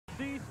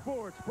NBC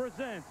Sports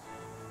presents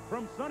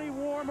from sunny,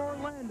 warm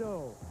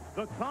Orlando,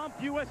 the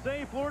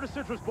CompUSA Florida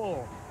Citrus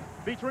Bowl,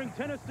 featuring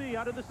Tennessee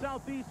out of the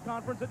Southeast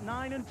Conference at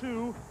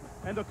 9-2,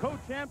 and the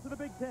co-champs of the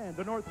Big Ten,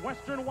 the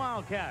Northwestern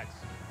Wildcats.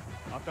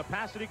 A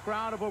capacity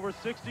crowd of over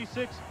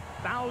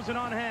 66,000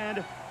 on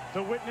hand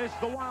to witness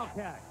the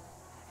Wildcats.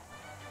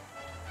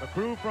 The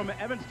crew from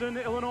Evanston,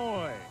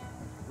 Illinois,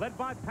 led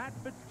by Pat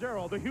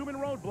Fitzgerald, the human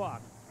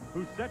roadblock,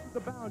 who sets the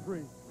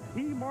boundaries.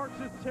 He marks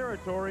his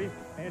territory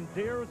and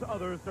dares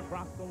others to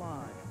cross the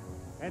line.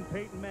 And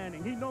Peyton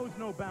Manning, he knows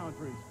no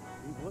boundaries.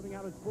 He's living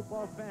out his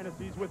football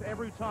fantasies with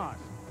every toss,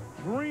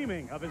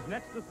 dreaming of his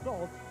next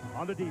assault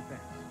on the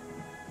defense.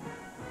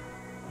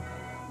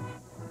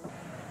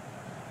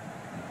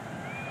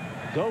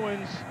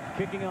 Goins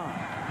kicking off.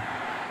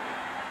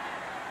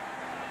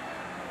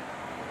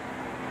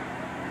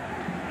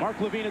 Mark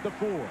Levine at the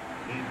 4.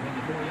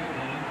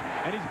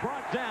 And he's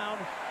brought down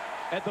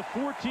at the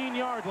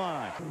 14-yard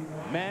line.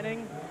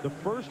 Manning, the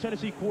first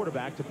Tennessee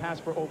quarterback to pass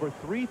for over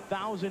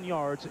 3,000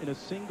 yards in a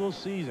single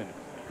season.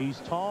 He's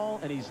tall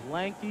and he's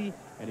lanky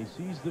and he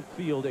sees the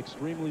field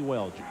extremely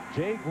well.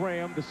 Jay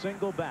Graham, the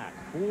single back.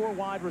 4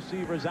 wide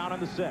receivers out on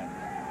the set.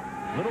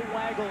 Little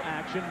waggle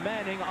action.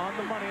 Manning on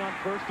the money on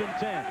 1st and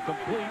 10.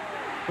 Complete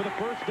for the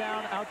first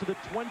down out to the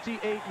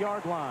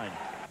 28-yard line.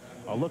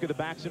 A look at the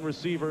backs and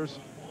receivers.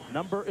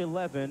 Number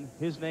 11,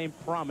 his name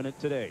prominent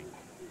today.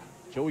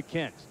 Joey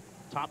Kent,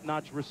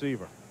 top-notch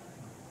receiver.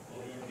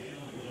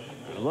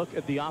 A look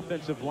at the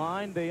offensive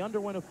line. They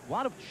underwent a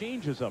lot of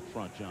changes up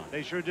front, John.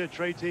 They sure did.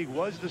 Trey Teague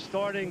was the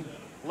starting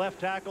left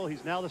tackle.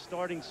 He's now the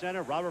starting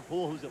center. Robert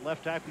Poole, who's at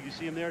left tackle, you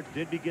see him there,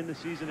 did begin the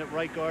season at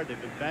right guard. They've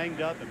been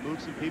banged up and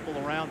moved some people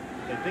around.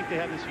 They think they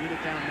have this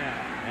unit down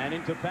now. And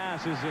into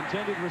pass, his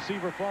intended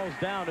receiver falls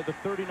down at the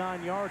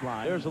 39-yard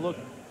line. There's a look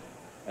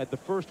at the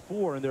first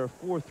 4 in their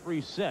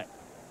 4-3 set.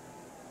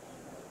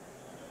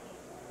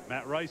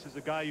 Matt Rice is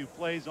the guy who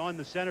plays on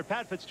the center.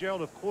 Pat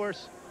Fitzgerald, of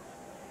course,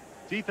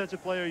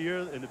 Defensive Player of the Year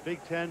in the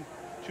Big Ten,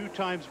 2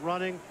 times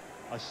running.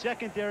 A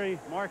secondary,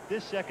 Mark,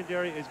 this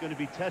secondary is going to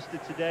be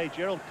tested today.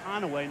 Gerald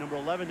Conaway, number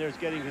 11 there, is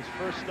getting his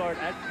first start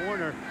at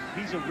corner.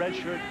 He's a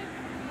redshirt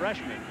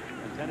freshman,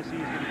 and Tennessee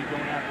is going to be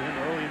going after him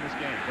early in this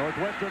game.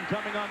 Northwestern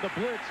coming on the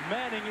blitz.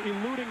 Manning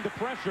eluding the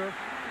pressure.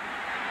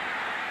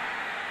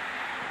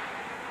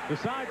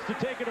 Decides to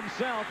take it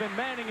himself, and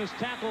Manning is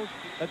tackled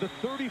at the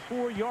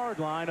 34-yard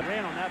line.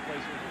 Ran on that play,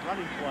 so it was a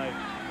running play.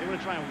 They want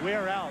to try and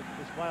wear out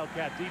this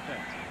Wildcat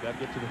defense. Got to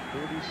get to the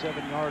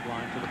 37-yard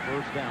line for the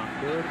first down.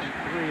 3rd and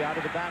 3 out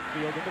of the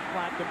backfield in the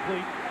flat,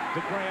 complete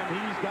to Graham.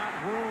 He's got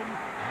room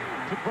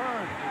to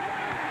burn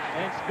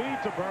and speed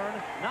to burn.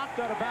 Knocked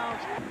out of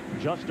bounds.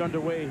 Just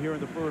underway here in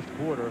the first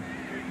quarter.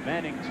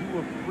 Manning 2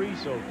 of 3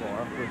 so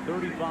far for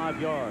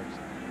 35 yards.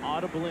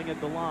 Audibling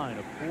at the line.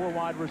 A 4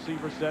 wide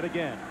receiver set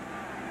again.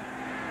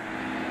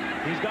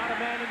 He's got a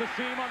man in the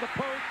seam on the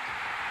post.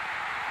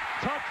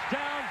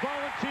 Touchdown,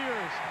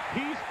 Volunteers.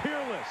 He's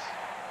peerless.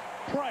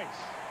 Price,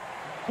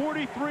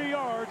 43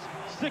 yards,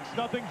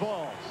 6-0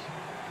 balls.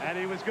 And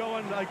he was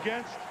going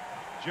against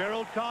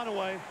Gerald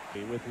Conaway.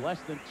 With less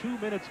than 2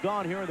 minutes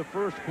gone here in the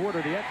first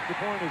quarter, the extra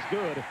point is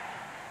good.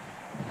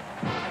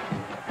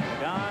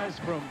 The guys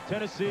from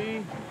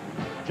Tennessee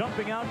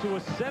jumping out to a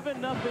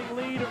 7-0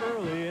 lead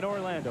early in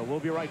Orlando.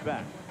 We'll be right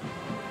back.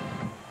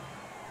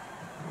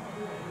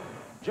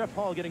 Jeff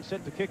Hall getting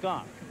set to kick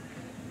off.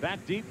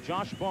 Back deep,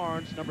 Josh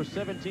Barnes, number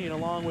 17,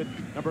 along with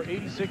number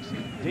 86,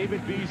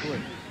 David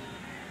Beasley.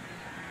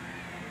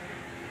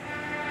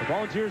 The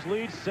Volunteers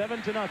lead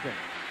 7-0.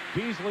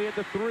 Beasley at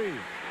the 3.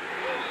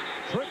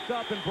 Tripped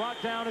up and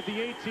brought down at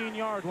the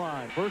 18-yard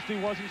line. First he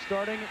wasn't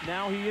starting,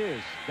 now he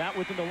is. That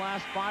within the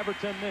last 5 or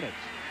 10 minutes.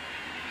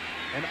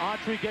 And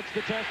Autry gets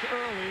the test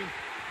early,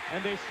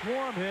 and they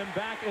swarm him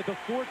back at the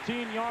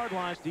 14-yard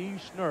line.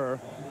 Steve Schnurr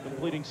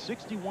completing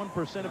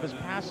 61% of his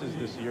passes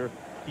this year.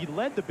 He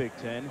led the Big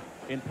Ten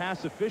in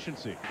pass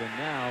efficiency. And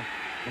now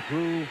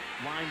McGrew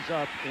lines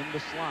up in the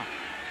slot.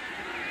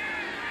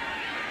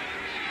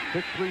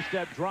 Quick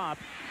 3-step drop,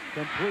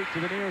 complete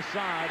to the near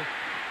side.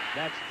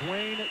 That's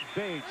Dwayne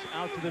Bates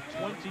out to the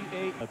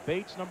 28.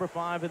 Bates, number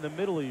 5, in the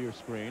middle of your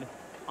screen.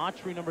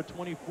 Autry, number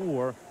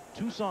 24.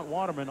 Toussaint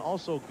Waterman,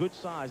 also good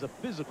size, a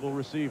physical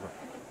receiver.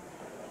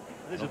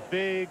 There's a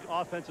big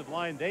offensive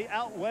line. They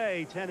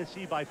outweigh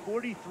Tennessee by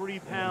 43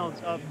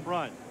 pounds up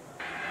front.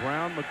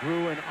 Brown,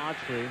 McGrew, and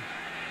Autry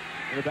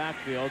in the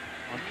backfield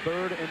on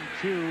 3rd and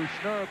 2.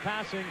 Schnurr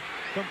passing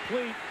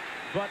complete,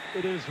 but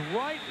it is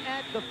right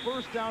at the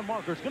first down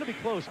marker. It's going to be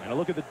close. And a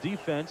look at the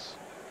defense.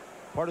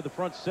 Part of the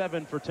front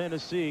 7 for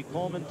Tennessee.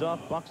 Coleman,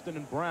 Duff, Buxton,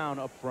 and Brown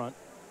up front.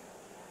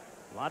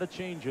 A lot of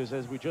changes,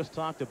 as we just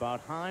talked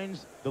about.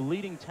 Hines, the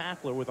leading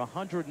tackler, with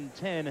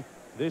 110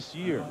 this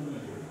year.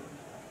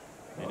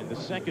 And in the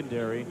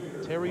secondary,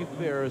 Terry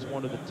Fair is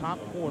one of the top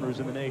corners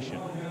in the nation.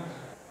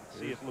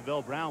 See if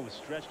Lavelle Brown was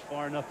stretched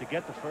far enough to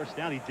get the first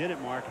down. He did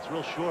it, Mark. It's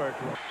real short.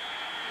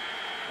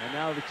 And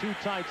now the 2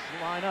 tights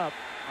line up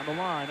on the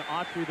line.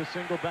 Autry, the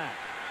single back.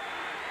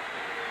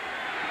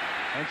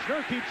 And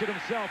Schnur keeps it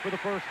himself for the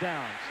first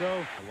down.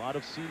 So a lot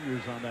of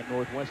seniors on that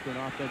Northwestern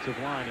offensive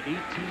line. 18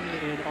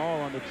 in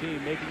all on the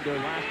team, making their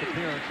last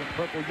appearance in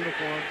purple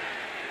uniforms.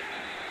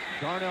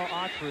 Darnell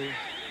Autry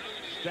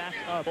stacked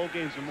up. Bowl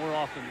games are more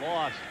often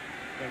lost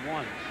than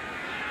won.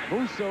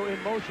 Musso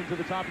in motion to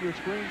the top of your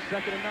screen.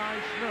 2nd and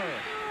 9. Schnur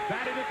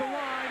batted at the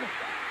line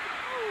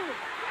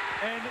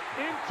and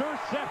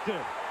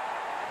intercepted.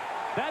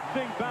 That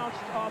thing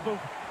bounced off of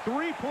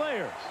 3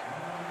 players.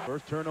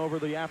 First turnover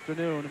of the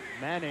afternoon.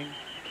 Manning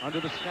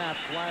under the snap,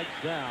 flags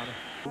down.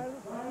 Full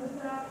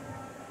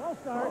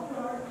start.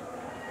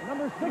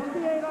 Number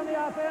 68 on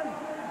the offense.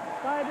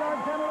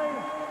 5-yard penalty.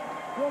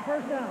 Full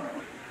first down.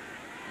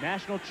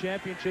 National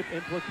championship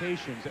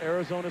implications.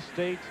 Arizona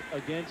State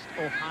against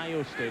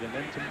Ohio State. And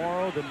then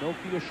tomorrow, the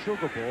Nokia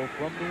Sugar Bowl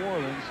from New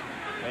Orleans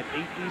at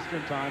 8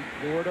 Eastern time.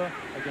 Florida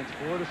against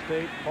Florida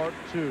State, part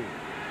 2.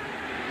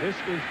 This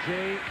is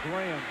Jay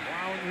Graham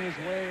plowing his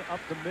way up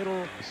the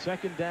middle.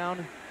 2nd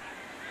down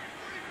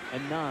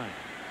and 9.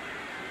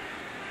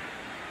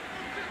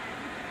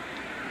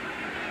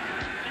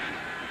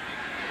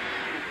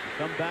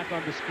 Come back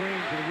on the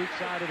screen to the weak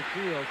side of the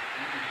field.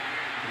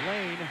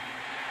 Lane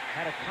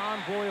had a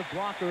convoy of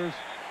blockers.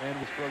 And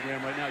this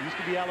program right now, it used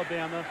to be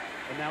Alabama,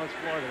 and now it's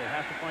Florida. They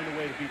have to find a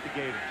way to beat the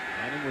Gators.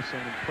 Manning with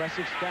some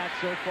impressive stats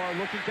so far,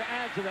 looking to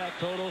add to that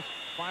total.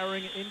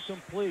 Firing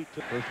incomplete.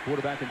 First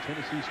quarterback in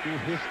Tennessee school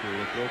history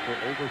to throw for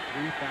over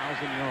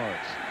 3,000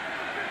 yards.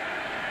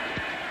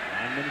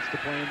 9 minutes to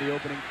play in the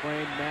opening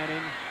frame.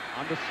 Manning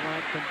on the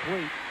slant,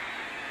 complete.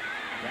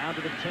 Down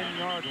to the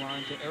 10-yard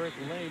line to Eric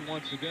Lane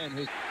once again.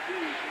 They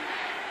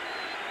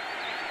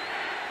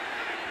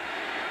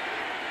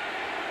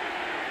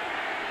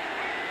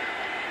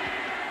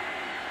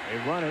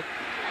run it.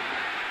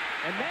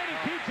 And Manning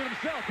keeps it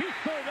himself. He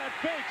sold that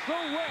fake so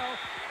well,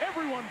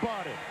 everyone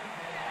bought it.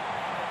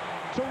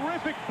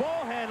 Terrific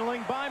ball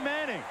handling by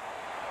Manning.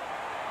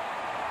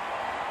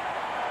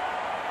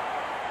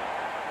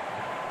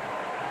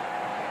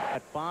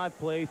 At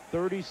 5-play,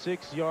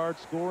 36-yard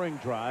scoring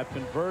drive,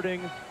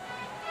 converting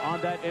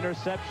on that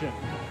interception.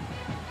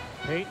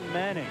 Peyton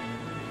Manning.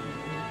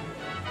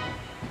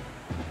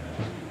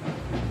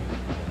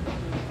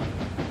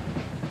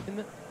 In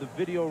the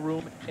video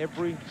room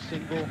every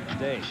single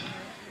day.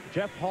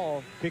 Jeff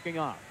Hall kicking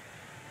off.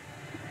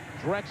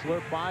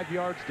 Drexler 5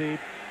 yards deep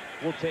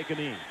will take a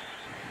knee.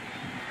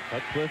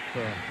 Cutcliffe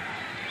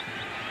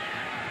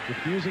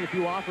refusing a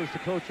few offers to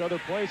coach other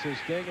places.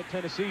 Staying at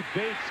Tennessee.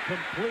 Bates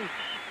complete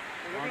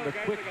on the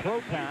quick pro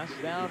pass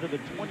down to the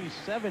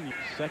 27.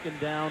 2nd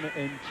down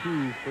and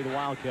 2 for the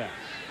Wildcats.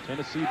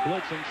 Tennessee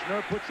blitzing.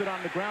 Schnur puts it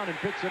on the ground and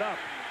picks it up.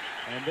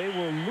 And they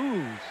will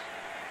lose.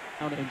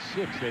 Down and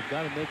 6. They've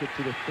got to make it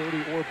to the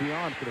 30 or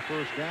beyond for the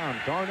first down.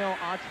 Darnell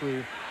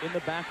Autry in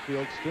the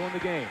backfield, still in the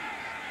game.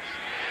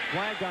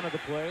 Flagged onto the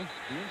play.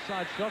 The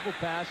inside shuffle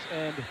pass,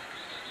 and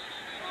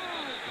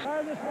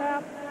Start the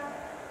snap.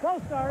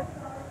 Full start.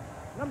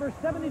 Number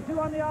 72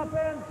 on the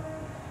offense.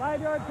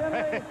 5-yard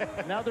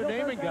penalty. now they're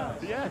naming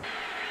guys. Yeah.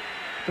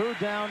 3rd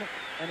down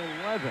and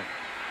 11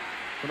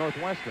 for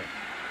Northwestern.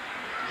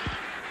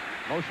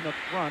 Motion up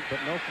front, but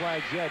no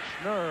flags yet.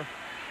 Schnur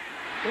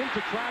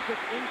into traffic,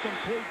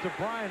 incomplete to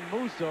Brian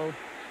Musso.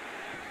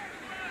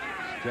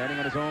 Standing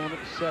on his own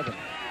 7.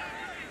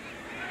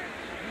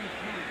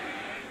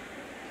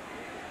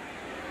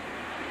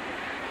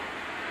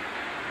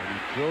 And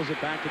he drills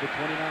it back to the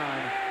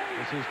 29.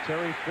 This is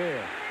Terry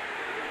Fair.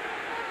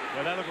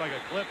 Well, that looked like a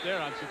clip there.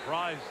 I'm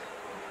surprised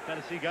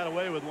Tennessee got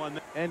away with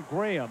one. And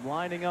Graham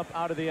lining up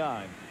out of the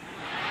eye.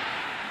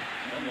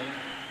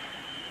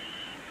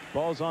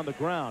 Ball's on the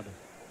ground.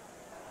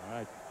 All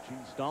right,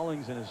 Gene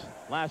Stallings in his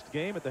last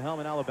game at the helm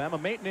in Alabama.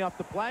 Maintaining off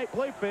the play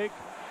fake.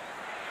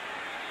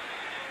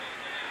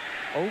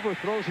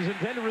 Overthrows his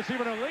intended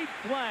receiver, and a late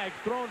flag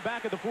thrown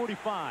back at the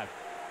 45.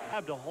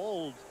 Have to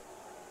hold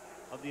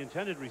of the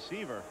intended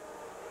receiver.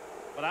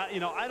 But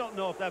I don't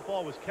know if that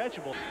ball was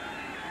catchable.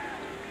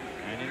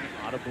 Manning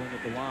audibling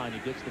at the line. He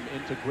gets them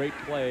into great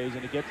plays,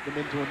 and he gets them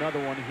into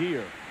another one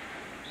here.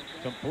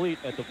 Complete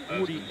at the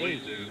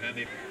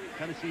 48.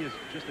 Tennessee is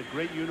just a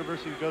great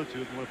university to go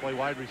to if you want to play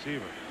wide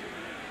receiver.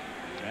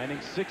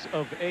 Manning 6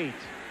 of 8.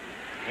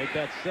 Make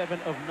that 7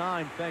 of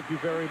 9. Thank you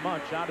very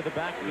much. Out of the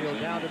backfield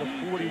down to the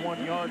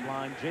 41-yard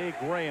line. Jay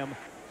Graham.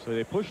 So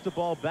they push the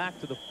ball back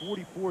to the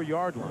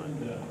 44-yard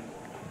line.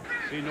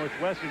 See,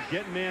 Northwestern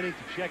getting Manning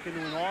to check into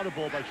an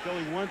audible by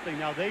showing one thing.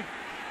 Now they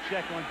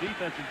check on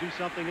defense and do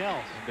something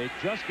else. And they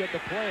just get the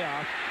play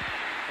off.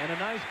 And a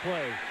nice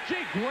play.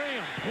 Jay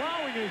Graham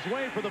plowing his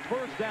way for the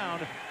first down.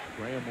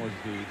 Graham was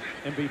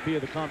the MVP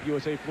of the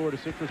CompUSA Florida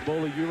Citrus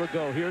Bowl a year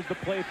ago. Here's the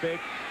play fake.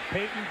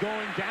 Peyton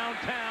going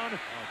downtown.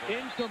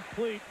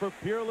 Incomplete for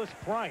Peerless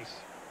Price.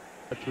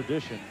 A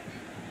tradition,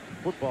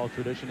 football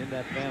tradition in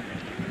that family.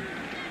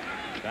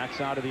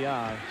 Backside of the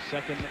eye.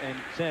 2nd and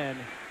 10.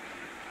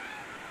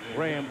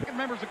 Graham. I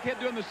remember as a kid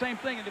doing the same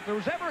thing, and if there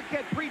was ever a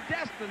kid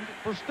predestined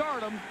for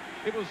stardom,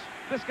 it was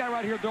this guy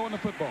right here throwing the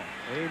football.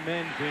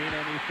 Amen, Dean.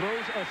 And he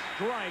throws a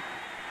strike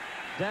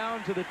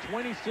down to the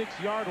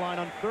 26-yard line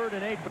on 3rd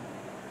and 8.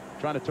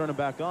 trying to turn him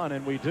back on,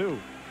 and we do.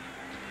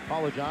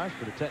 Apologize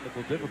for the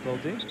technical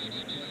difficulty.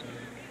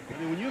 I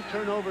mean, when you have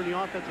turnover in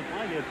the offensive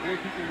line, you had 4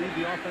 people leave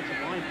the offensive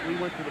line, 3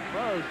 went to the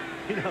pros.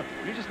 You know,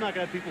 you're just not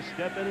going to have people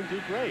step in and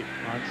do great.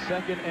 On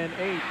 2nd and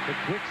 8, the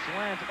quick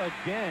slant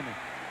again.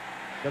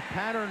 The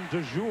pattern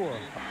du jour.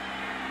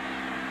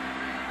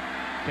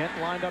 Kent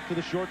lined up to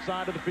the short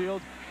side of the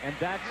field, and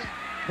that's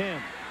him.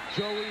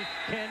 Joey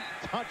Kent,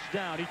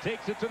 touchdown. He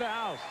takes it to the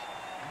house.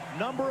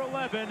 Number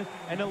 11,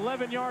 an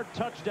 11-yard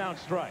touchdown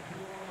strike.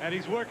 And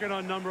he's working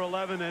on number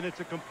 11, and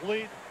it's a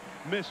complete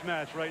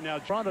mismatch right now.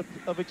 Product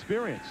of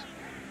experience.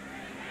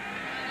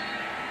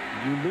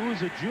 You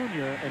lose a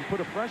junior and put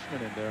a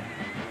freshman in there.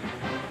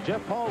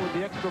 Jeff Hall with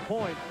the extra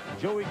point.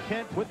 Joey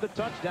Kent with the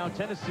touchdown.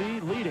 Tennessee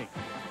leading.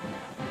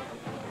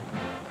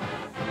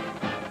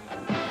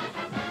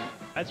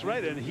 That's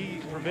right, and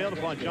he prevailed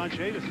upon John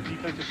Chavis, the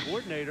defensive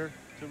coordinator,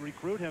 to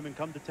recruit him and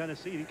come to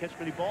Tennessee. He didn't catch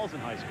many balls in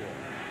high school.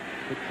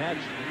 Good catch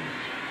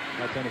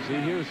by Tennessee.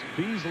 Here's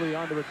Beasley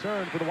on the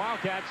return for the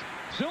Wildcats.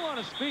 Still on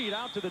his feet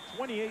out to the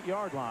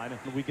 28-yard line.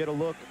 We get a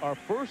look, our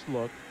first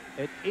look,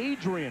 at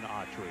Adrian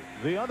Autry,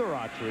 the other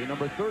Autry,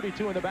 number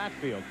 32 in the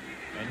backfield.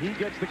 And he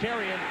gets the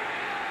carry in.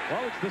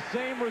 Well, it's the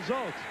same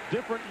result.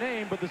 Different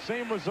name, but the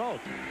same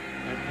result.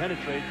 And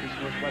penetrate this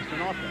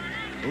Northwestern offense.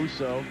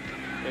 Uso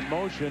in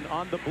motion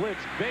on the blitz.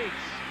 Bates,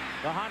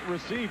 the hot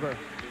receiver.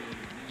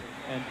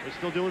 And they're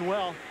still doing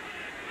well.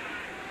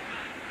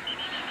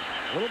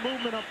 A little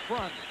movement up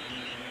front.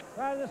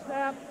 Prior to the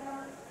snap,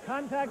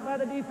 contact by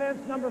the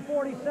defense, number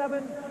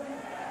 47.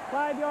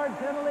 5-yard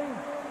penalty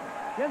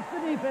against the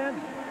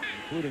defense.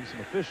 Including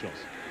some officials.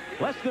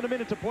 Less than a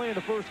minute to play in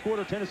the first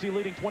quarter. Tennessee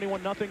leading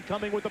 21-0,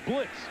 coming with a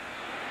blitz.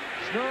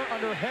 Schnurr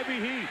under heavy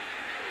heat.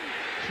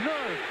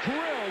 Schnurr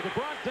drilled,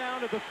 brought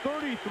down at the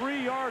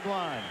 33-yard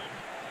line.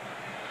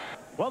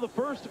 Well, the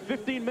first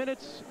 15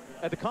 minutes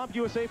at the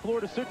CompUSA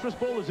Florida Citrus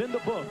Bowl is in the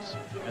books,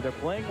 and they're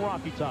playing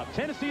Rocky Top.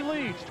 Tennessee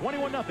leads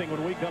 21-0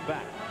 when we come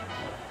back.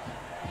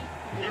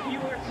 If you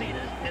are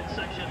seated in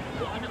section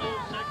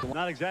 106.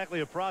 Not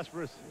exactly a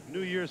prosperous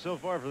new year so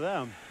far for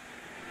them.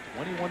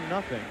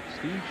 21-0.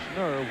 Steve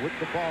Schnurr with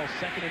the ball,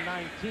 2nd and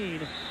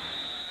 19.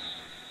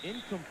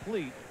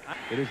 Incomplete.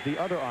 It is the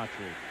other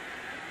Autry,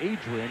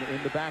 Adrian,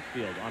 in the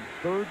backfield on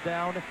 3rd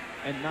down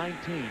and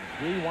 19.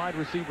 3 wide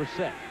receiver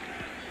set.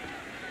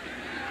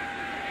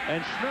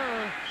 And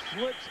Schnurr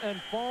slips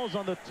and falls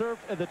on the turf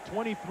at the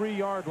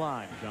 23-yard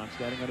line. John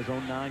standing on his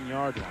own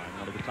 9-yard line,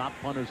 one of the top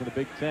punters in the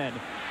Big Ten.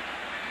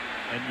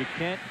 And you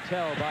can't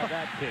tell by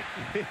that kick.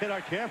 He hit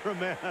our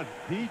cameraman.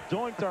 He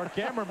doinked our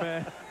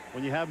cameraman.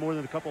 When you have more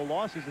than a couple of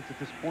losses, it's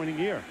a disappointing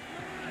year.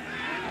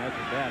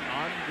 After that,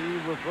 on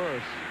the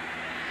reverse.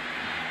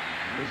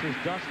 This is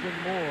Dustin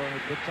Moore,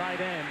 the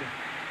tight end.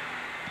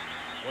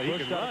 Well, he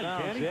can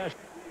run, can he? Yeah.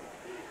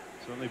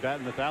 Certainly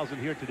batting 1,000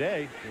 here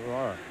today. Sure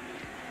are.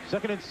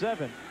 2nd and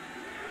 7.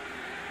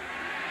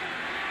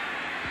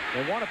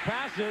 They want to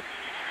pass it,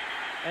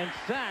 and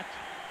sacked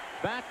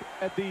back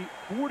at the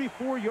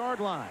 44-yard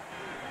line.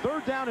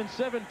 3rd down and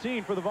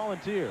 17 for the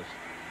Volunteers.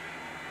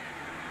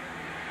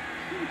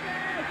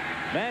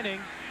 Manning,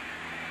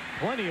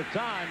 plenty of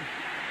time.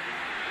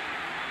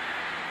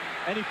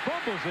 And he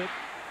fumbles it,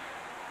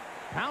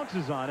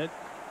 pounces on it,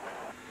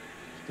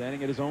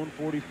 standing at his own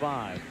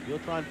 45. He'll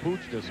try and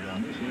pooch this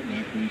one.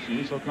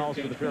 Russo calls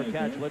for the fair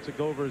catch, lets it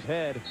go over his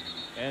head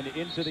and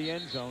into the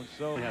end zone.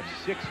 So we have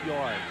 6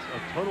 yards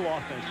of total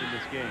offense in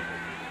this game.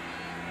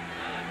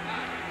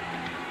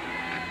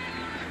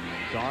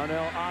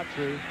 Darnell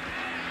Autry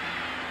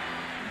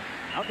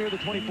out near the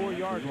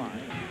 24-yard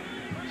line.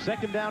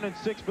 2nd down and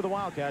 6 for the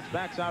Wildcats.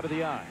 Backs out of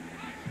the eye.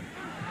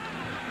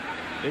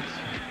 It's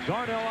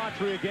Darnell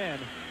Autry again.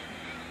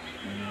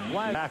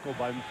 Tackled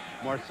by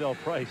Marcel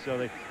Price, so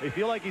they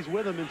feel like he's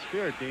with them in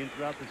spirit, Dean,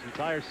 throughout this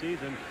entire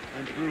season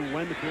and through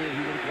when the period he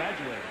would have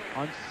graduated.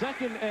 On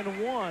 2nd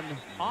and 1,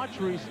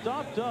 Autry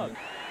stopped up.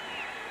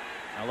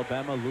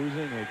 Alabama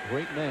losing a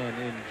great man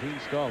in Gene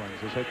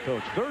Stallings as head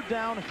coach. 3rd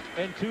down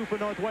and 2 for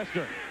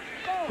Northwestern.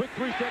 Quick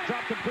 3-step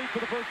drop complete for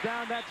the first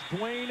down. That's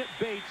Dwayne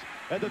Bates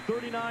at the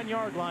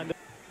 39-yard line.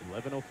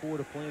 11:04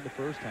 to play in the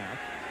first half.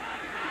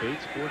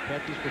 Bates 4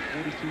 catches for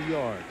 42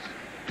 yards.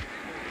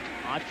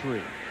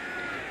 Autry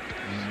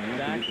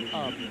stacked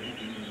up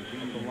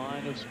at the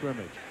line of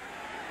scrimmage.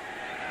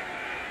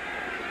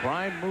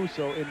 Brian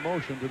Musso in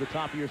motion to the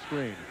top of your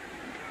screen.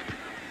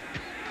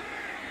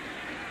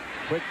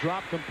 Quick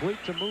drop complete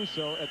to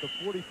Musso at the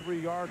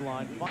 43-yard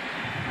line.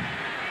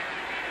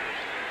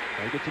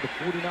 They get to the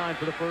 49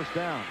 for the first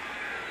down.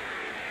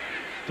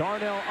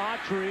 Darnell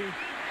Autry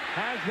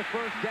has the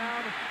first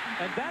down,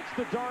 and that's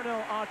the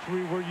Darnell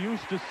Autry we're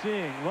used to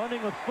seeing,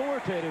 running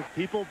authoritative.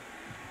 People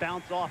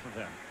bounce off of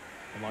him.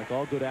 And like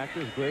all good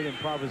actors, great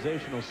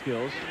improvisational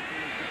skills.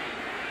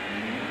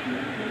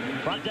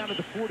 Brought down at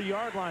the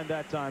 40-yard line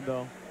that time,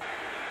 though.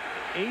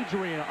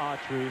 Adrian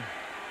Autry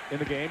in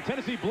the game.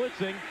 Tennessee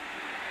blitzing.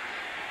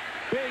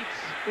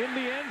 Bates in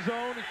the end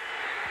zone.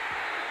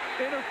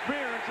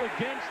 Interference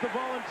against the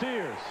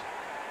Volunteers.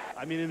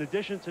 I mean, in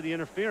addition to the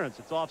interference,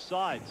 it's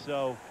offside,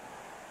 so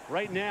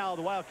Right now,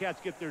 the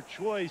Wildcats get their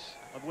choice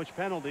of which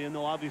penalty, and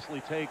they'll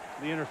obviously take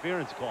the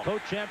interference call.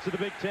 Co-champs of the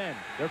Big Ten,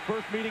 their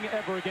first meeting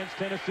ever against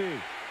Tennessee.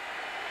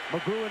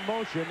 McGrew in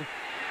motion.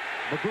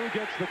 McGrew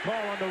gets the call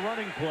on the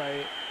running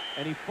play,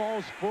 and he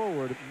falls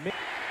forward.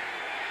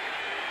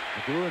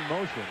 McGrew in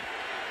motion.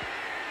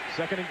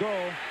 Second and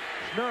goal.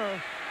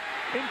 Schnurr,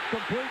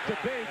 incomplete to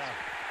Bates.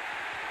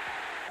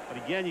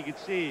 But again, you can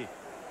see,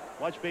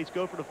 watch Bates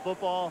go for the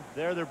football.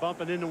 There, they're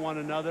bumping into one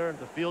another.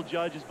 The field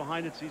judge is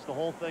behind it, sees the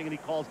whole thing, and he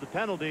calls the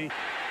penalty.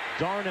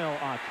 Darnell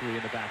Autry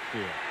in the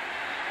backfield.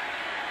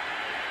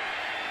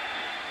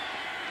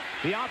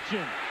 The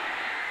option.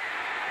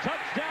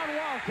 Touchdown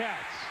Wildcats.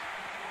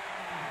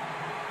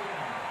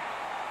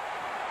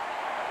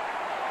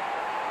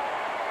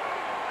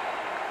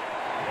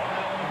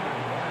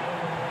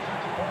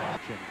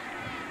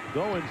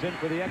 Goins in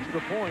for the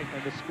extra point,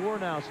 and the score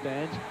now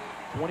stands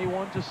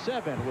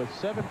 21-7 with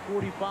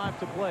 7:45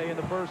 to play in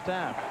the first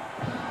half.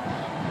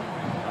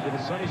 Under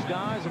the sunny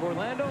skies of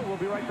Orlando, we'll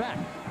be right back.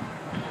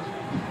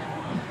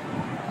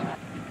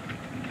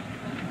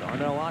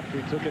 Darnell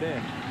Autry took it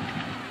in.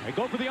 They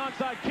go for the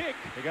onside kick.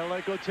 They got to let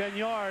it go 10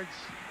 yards.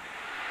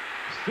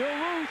 Still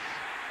loose.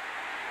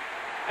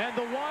 And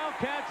the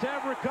Wildcats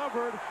have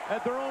recovered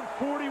at their own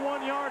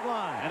 41-yard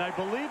line. And I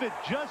believe it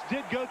just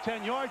did go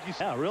 10 yards.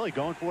 Yeah, really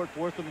going for it,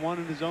 4th and 1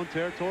 in his own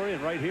territory,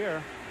 and right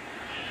here.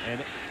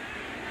 And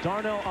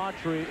Darnell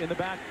Autry in the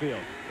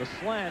backfield. The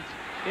slant,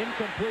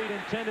 incomplete,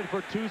 intended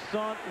for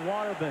Toussaint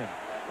Waterman.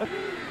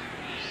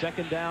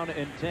 Second down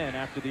and 10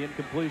 after the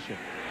incompletion.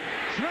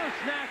 Schnurr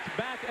snapped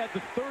back at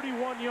the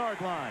 31-yard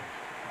line.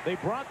 They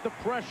brought the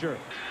pressure.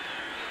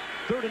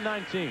 3rd and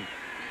 19.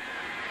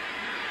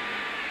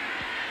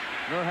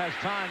 Schnurr has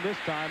time this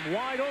time.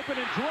 Wide open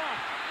and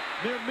dropped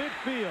near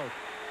midfield.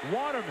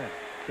 Waterman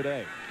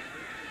today.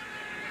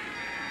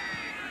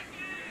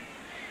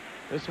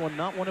 This one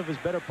not one of his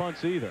better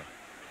punts either.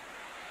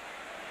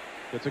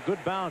 It's a good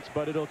bounce,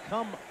 but it'll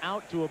come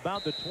out to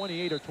about the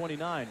 28 or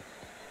 29.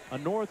 A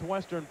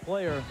Northwestern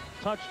player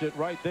touched it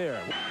right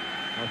there.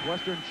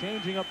 Northwestern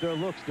changing up their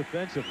looks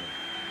defensively.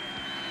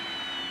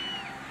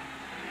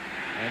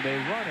 And they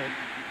run it.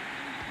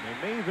 They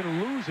may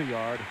even lose a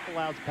yard.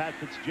 Allows Pat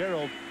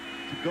Fitzgerald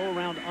to go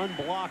around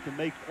unblocked and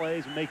make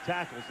plays and make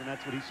tackles, and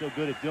that's what he's so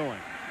good at doing.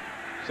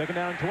 Second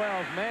down and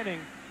 12.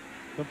 Manning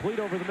complete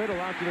over the middle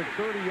out to the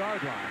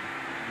 30-yard line.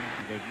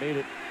 They've made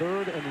it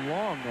 3rd and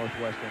long,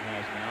 Northwestern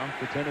has now,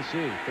 to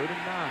Tennessee. 3rd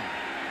and 9.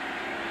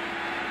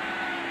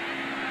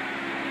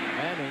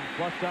 Manning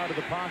flushed out of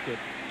the pocket.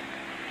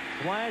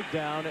 Flag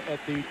down at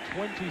the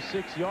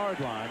 26-yard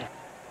line.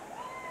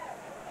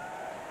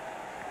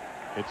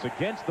 It's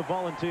against the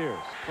Volunteers.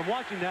 From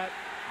watching that,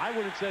 I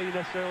wouldn't say he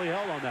necessarily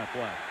held on that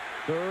play.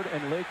 3rd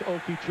and Lake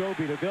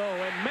Okeechobee to go,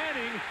 and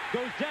Manning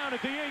goes down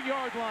at the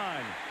 8-yard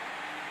line.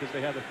 Because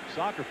they have a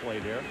soccer play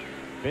here.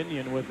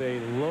 Binion with a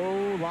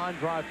low line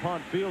drive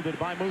punt fielded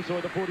by Musso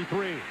at the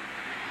 43.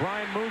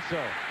 Brian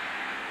Musso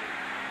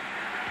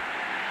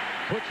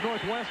puts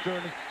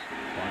Northwestern.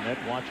 Barnett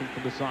watching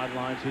from the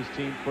sidelines, his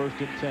team 1st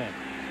and 10.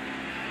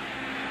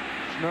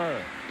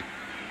 Schnurr.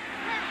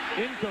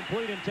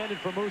 Incomplete, intended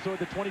for Musso at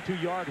the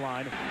 22-yard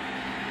line.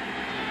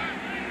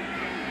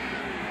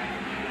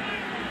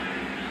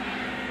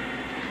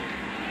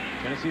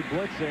 Tennessee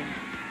blitzing.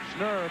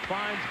 Schnurr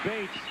finds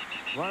Bates.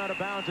 Run out of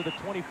bounds at the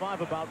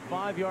 25, about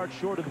 5 yards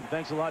short of them.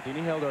 Thanks a lot, Dean.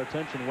 He held our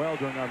attention well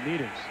during our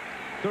meetings.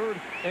 3rd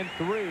and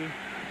 3.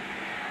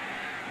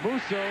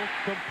 Musso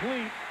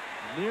complete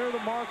near the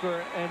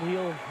marker, and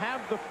he'll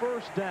have the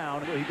first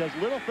down. He does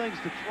little things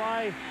to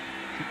try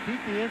to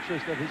pique the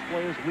interest of his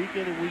players week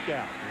in and week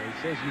out.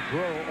 He says you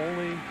grow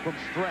only from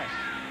stress.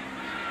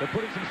 They're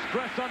putting some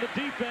stress on the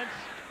defense,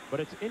 but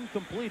it's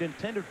incomplete,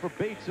 intended for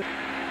Bates.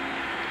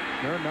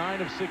 They're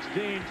 9 of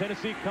 16.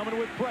 Tennessee coming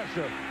with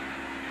pressure.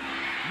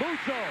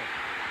 Musso,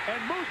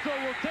 and Musso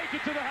will take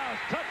it to the house.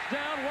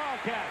 Touchdown,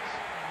 Wildcats.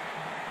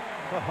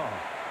 Oh,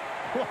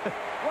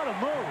 what a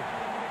move.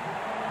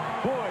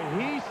 Boy,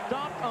 he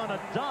stopped on a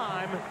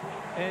dime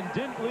and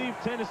didn't leave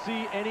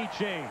Tennessee any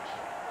change.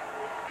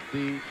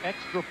 The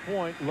extra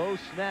point, low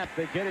snap,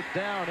 they get it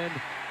down, and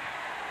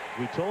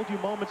we told you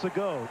moments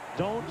ago,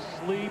 don't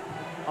sleep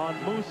on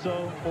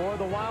Musso or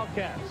the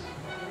Wildcats.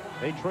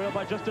 They trail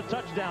by just a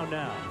touchdown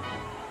now.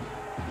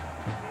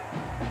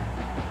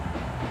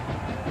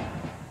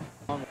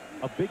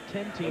 A Big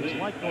Ten teams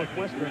like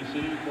Northwestern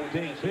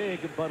being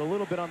big, but a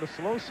little bit on the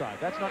slow side.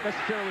 That's not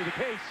necessarily the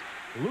case.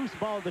 Loose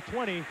ball at the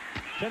 20.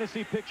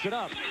 Tennessee picks it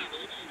up.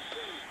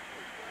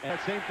 And that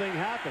same thing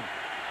happened.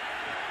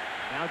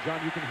 Now,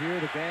 John, you can hear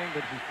the gang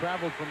that has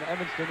traveled from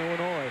Evanston,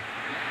 Illinois.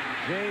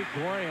 Jay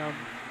Graham.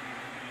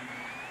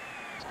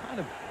 It's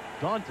kind of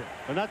daunting.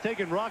 They're not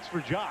taking rocks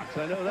for jocks.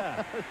 I know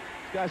that.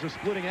 These guys are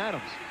splitting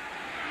atoms.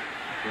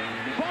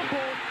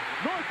 Fumble.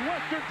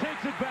 Northwestern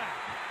takes it back.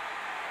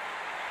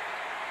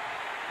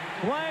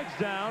 Flags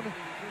down.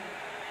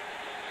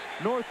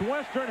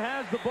 Northwestern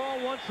has the ball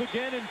once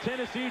again in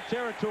Tennessee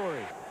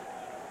territory.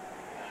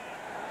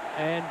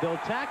 And they'll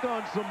tack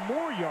on some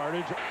more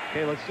yardage.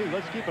 Okay, let's see.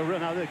 Let's keep it real.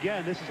 Now,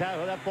 again, this is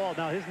how that ball.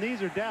 Now, his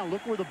knees are down.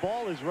 Look where the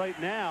ball is right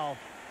now.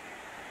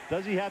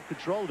 Does he have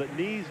control of it?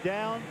 Knees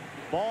down,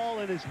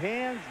 ball in his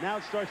hands. Now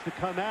it starts to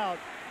come out.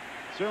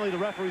 Certainly the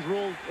referees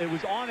ruled it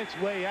was on its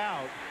way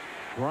out.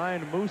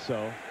 Brian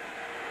Musso.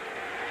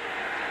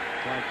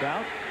 Flanked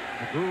out.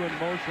 McGrew in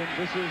motion.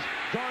 This is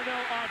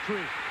Darnell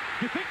Autry.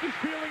 You think he's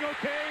feeling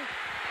okay?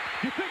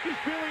 You think he's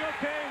feeling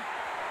okay?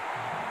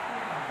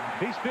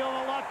 He's feeling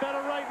a lot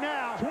better right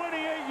now.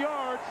 28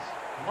 yards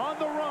on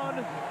the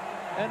run,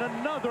 and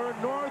another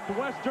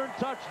Northwestern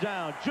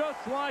touchdown,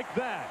 just like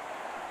that.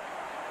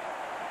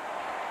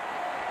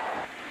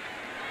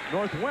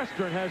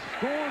 Northwestern has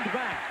stormed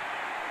back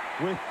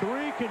with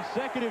 3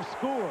 consecutive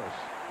scores.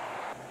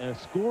 A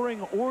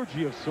scoring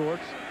orgy of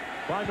sorts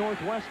by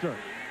Northwestern.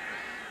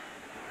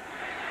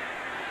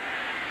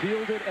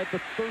 Fielded at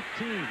the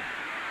 13.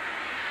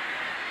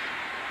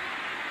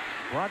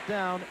 Brought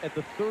down at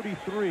the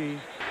 33.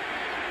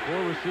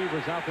 4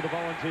 receivers out for the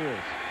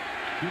Volunteers.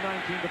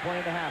 2:19 to play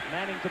in the half.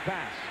 Manning to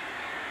pass.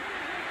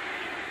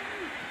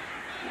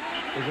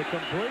 Is it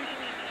complete?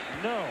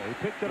 No, he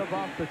picked it up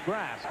off the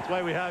grass. That's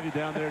why we have you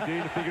down there,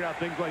 Dean, to figure out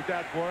things like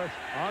that for us.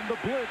 On the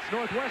blitz,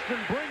 Northwestern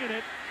bringing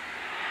it.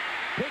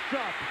 Picked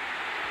up.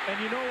 And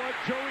you know what?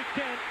 Joey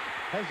Kent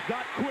has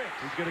got quick.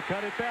 He's going to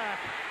cut it back.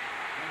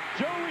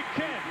 Joey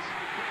Kent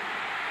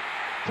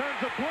turns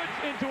the blitz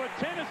into a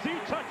Tennessee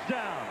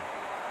touchdown.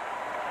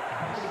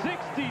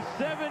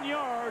 67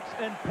 yards,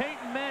 and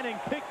Peyton Manning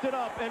picked it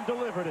up and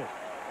delivered it.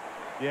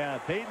 Yeah,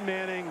 Peyton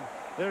Manning,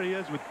 there he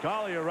is with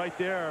Collier right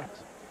there.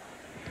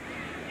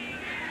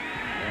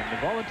 And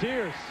the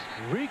Volunteers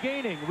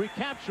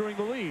recapturing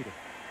the lead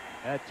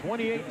at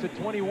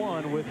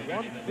 28-21 with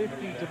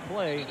 1:50 to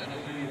play.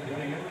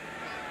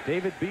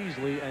 David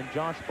Beasley and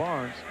Josh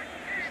Barnes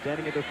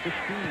standing at the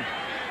 15.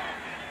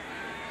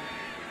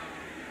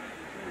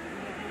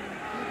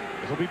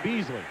 This will be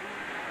Beasley.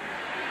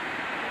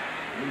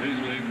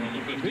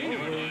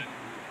 Beasley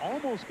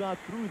almost got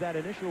through that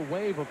initial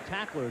wave of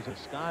tacklers at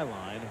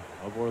skyline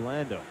of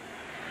Orlando.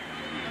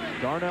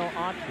 Darnell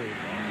Autry,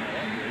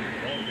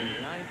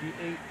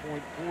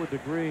 98.4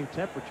 degree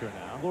temperature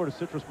now. Florida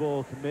Citrus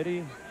Bowl committee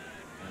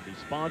and the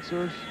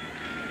sponsors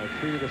have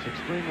treated us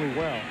extremely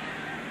well.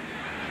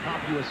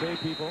 Top USA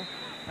people.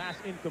 Pass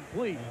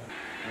incomplete.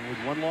 And with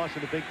 1 loss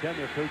in the Big Ten,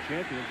 they're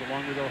co-champions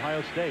along with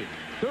Ohio State.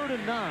 3rd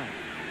and 9.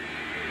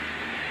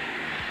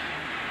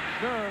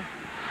 Schnur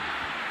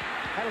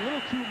had a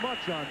little too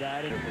much on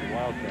that. For the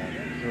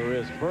Wildcats. There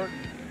is.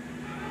 Burton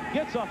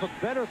gets off a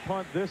better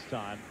punt this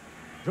time,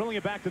 drilling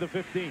it back to the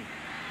 15.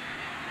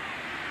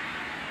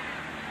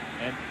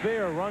 And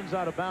Fair runs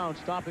out of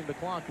bounds, stopping the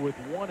clock with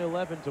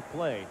 1:11 to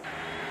play.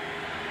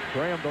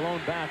 Graham, the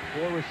lone back,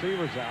 4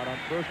 receivers out on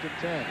 1st and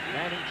 10.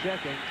 Manning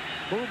checking.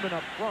 Movement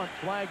up front,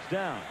 flags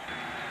down.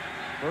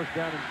 1st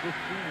down and 15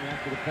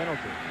 after the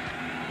penalty.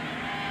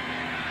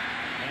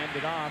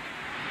 Handed off.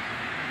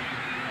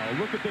 Oh,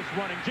 look at this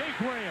running. Jay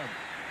Graham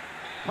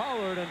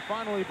collared and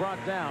finally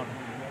brought down.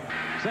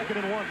 2nd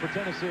and 1 for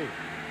Tennessee.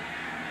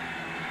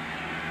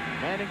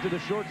 Manning to the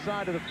short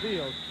side of the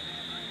field.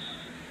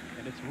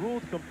 And it's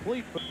ruled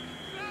complete.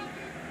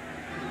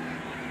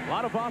 A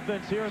lot of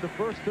offense here in the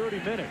first 30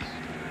 minutes.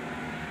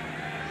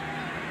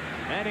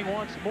 Manning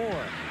once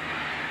more.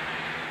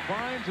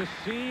 Finds a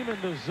seam in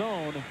the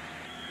zone.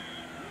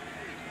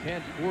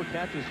 4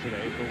 catches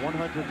today for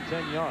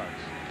 110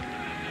 yards.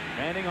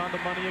 Manning on the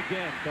money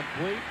again.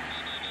 Complete.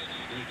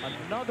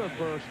 Another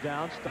first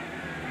down.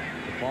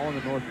 The ball in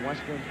the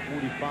Northwestern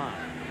 45.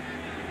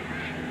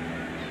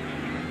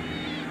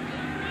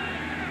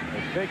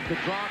 They fake the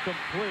draw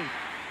complete.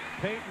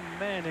 Peyton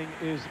Manning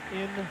is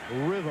in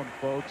rhythm,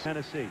 folks.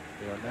 Tennessee.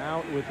 They are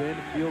now within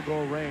field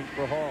goal range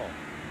for Hall.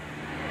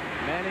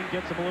 Manning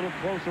gets him a little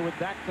closer with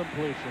that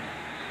completion.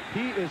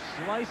 He is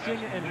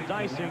slicing and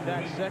dicing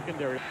that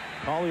secondary.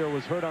 Collier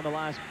was hurt on the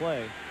last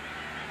play.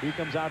 He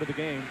comes out of the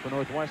game for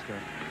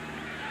Northwestern.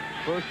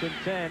 1st and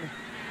 10.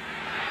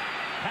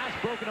 Pass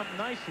broken up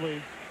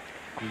nicely.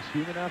 He's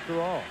human after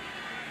all.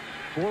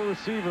 4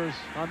 receivers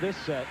on this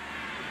set.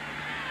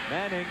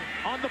 Manning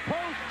on the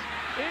post.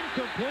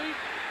 Incomplete.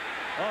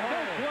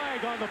 No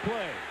flag on the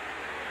play.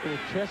 A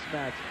little chess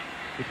match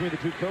between the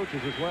 2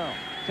 coaches as well.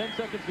 10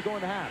 seconds to go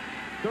in the half.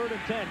 3rd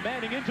and 10.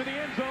 Manning into the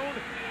end zone.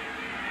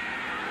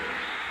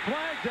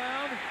 Flag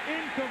down.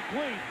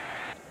 Incomplete.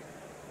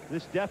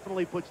 This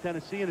definitely puts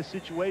Tennessee in a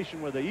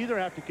situation where they either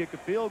have to kick a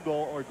field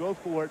goal or go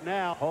for it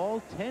now.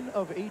 Hall 10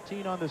 of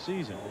 18 on the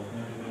season.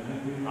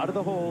 Out of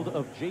the hold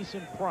of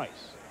Jason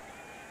Price.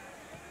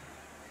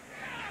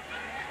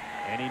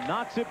 And he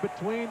knocks it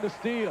between the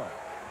steel.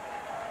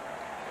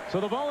 So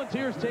the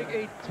Volunteers take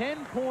a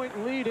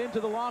 10-point lead into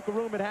the locker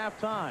room at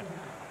halftime.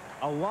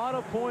 A lot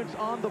of points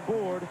on the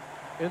board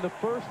in the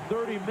first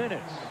 30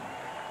 minutes.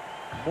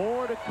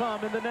 More to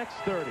come in the next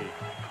 30.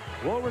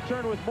 We'll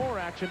return with more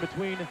action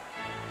between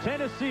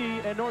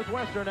Tennessee and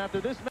Northwestern after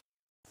this match.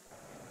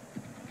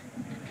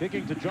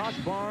 Kicking to Josh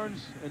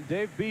Barnes and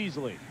Dave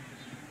Beasley.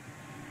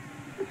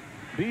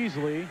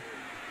 Beasley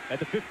at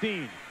the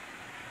 15.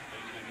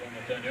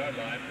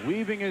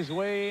 Weaving his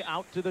way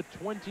out to the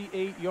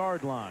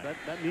 28-yard line.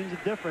 That means a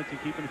difference in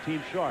keeping the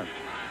team sharp.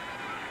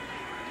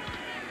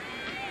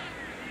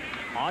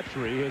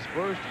 Autry, his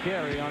first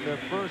carry on their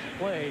first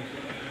play,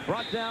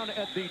 brought down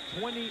at the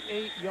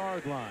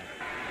 28-yard line.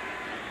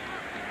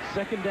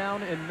 2nd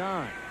down and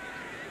 9.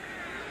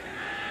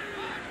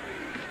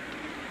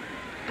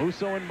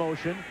 Musso in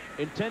motion,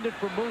 intended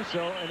for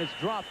Musso, and it's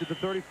dropped at the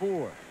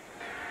 34.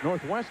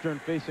 Northwestern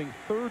facing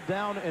 3rd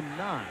down and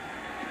 9.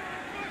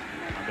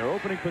 On their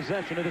opening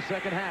possession of the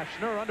second half,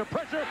 Schnurr under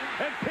pressure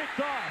and picked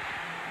off.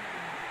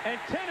 And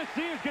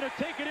Tennessee is going to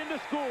take it in to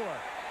score.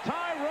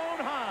 Tyrone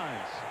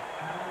Hines.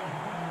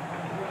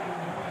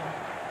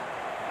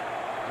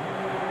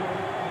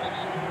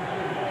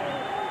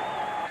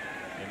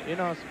 An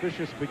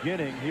inauspicious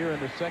beginning here in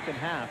the second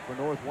half for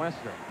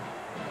Northwestern.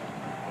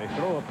 They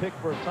throw a pick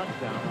for a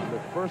touchdown on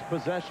their first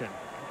possession.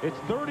 It's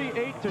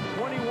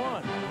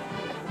 38-21.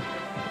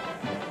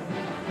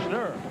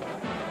 Schnurr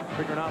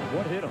figuring out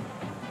what hit him.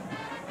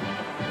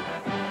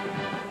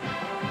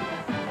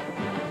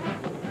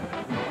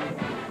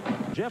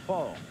 Jeff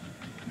Hall,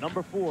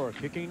 number 4,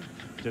 kicking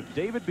to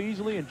David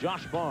Beasley and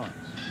Josh Barnes.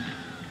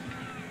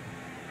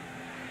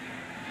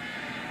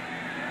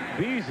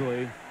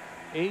 Beasley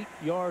 8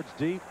 yards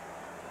deep.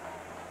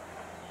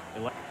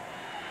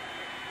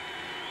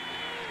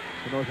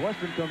 The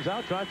Northwestern comes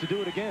out, tries to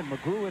do it again.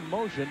 McGrew in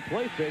motion,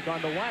 play fake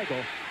on the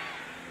waggle.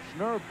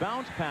 Schnurr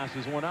bounce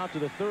passes one out to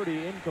the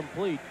 30,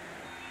 incomplete.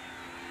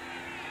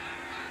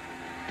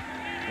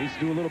 Needs to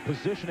do a little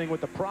positioning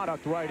with the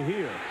product right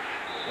here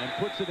and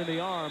puts it in the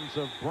arms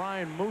of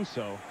Brian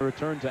Musso.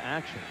 Return to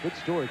action. Good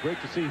story.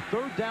 Great to see.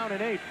 3rd down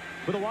and 8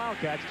 for the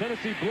Wildcats.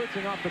 Tennessee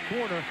blitzing off the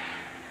corner.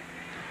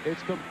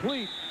 It's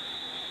complete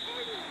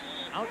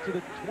out to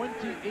the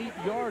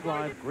 28-yard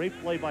line. Great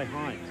play by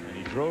Hines. And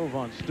he drove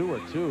on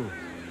Stewart, too,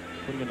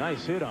 putting a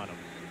nice hit on him.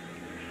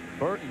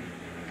 Burton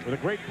with a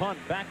great punt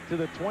back to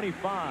the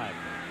 25.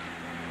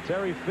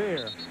 Terry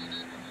Fair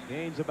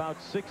gains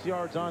about 6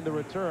 yards on the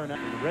return.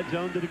 From the red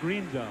zone to the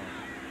green zone.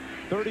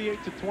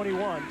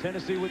 38-21.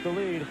 Tennessee with the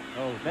lead.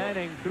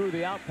 Manning threw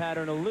the out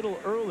pattern a little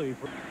early.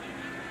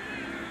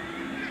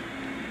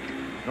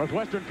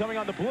 Northwestern coming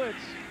on the blitz.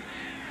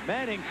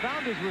 Manning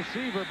found his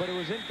receiver, but it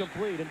was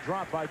incomplete and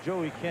dropped by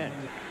Joey Kent.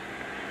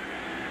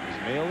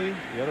 Smaley,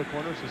 the other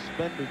corner,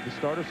 suspended. The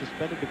starter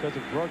suspended because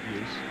of drug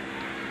use.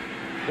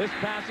 This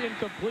pass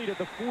incomplete at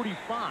the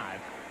 45.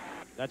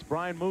 That's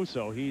Brian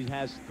Musso. He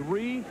has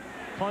 3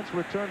 punts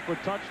returned for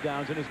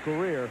touchdowns in his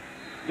career.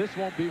 This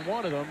won't be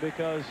one of them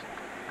because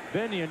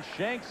Binion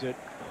shanks it.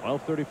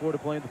 12:34 to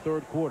play in the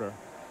 3rd quarter.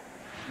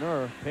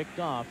 Schnurr picked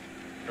off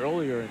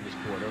earlier in this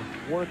quarter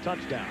for a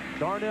touchdown.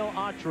 Darnell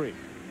Autry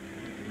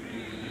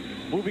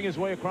moving his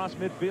way across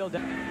midfield.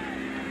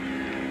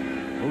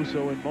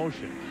 Musso in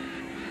motion.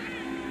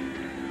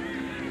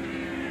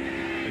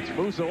 It's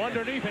Musso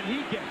underneath, and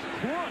he gets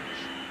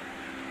crunched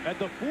at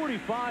the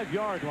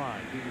 45-yard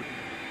line.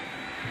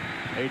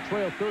 They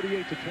trail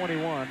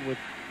 38-21 with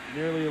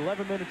nearly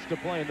 11 minutes to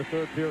play in the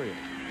 3rd period.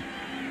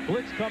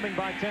 Blitz coming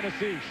by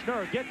Tennessee.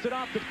 Schnurr gets it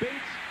off to Bates.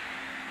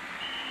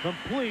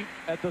 Complete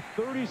at the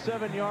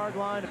 37-yard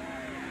line.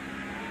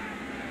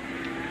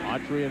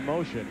 Autry in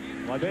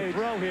motion. Like a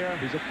throw here.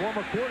 He's a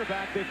former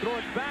quarterback. They throw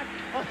it back.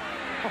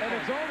 And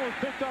it's almost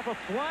picked off a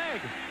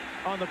flag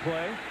on the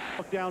play.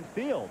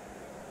 Downfield.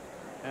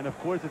 And of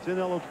course it's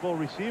ineligible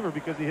receiver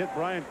because he hit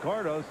Brian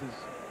Cardos.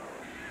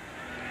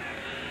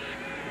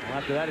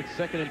 After that, it's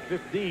 2nd and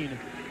 15.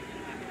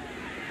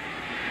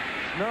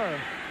 Schnurr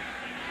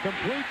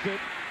completes it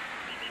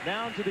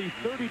down to the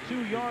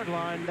 32-yard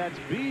line. That's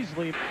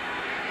Beasley.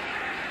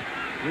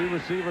 3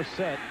 receiver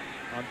set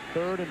on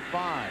 3rd and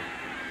 5.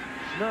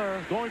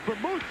 Schnurr going for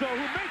Musso,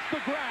 who makes the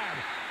grab.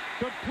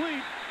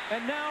 Complete,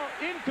 and now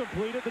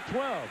incomplete at the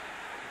 12.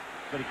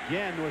 But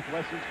again,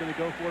 Northwestern's going to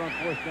go for it on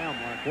 4th down,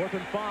 Mark. 4th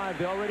and 5.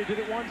 They already did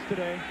it once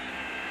today.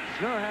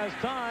 Schnurr has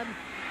time,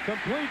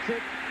 completes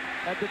it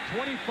at the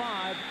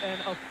 25,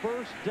 and a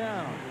 1st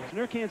down.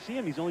 Schnurr can't see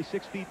him. He's only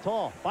 6 feet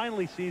tall.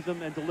 Finally sees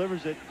him and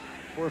delivers it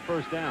for a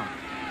 1st down.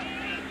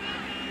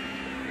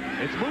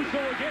 It's Musso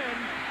again,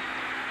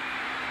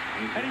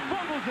 and he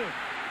fumbles it.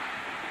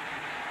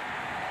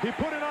 He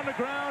put it on the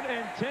ground,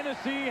 and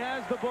Tennessee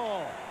has the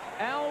ball.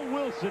 Al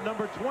Wilson,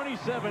 number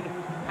 27,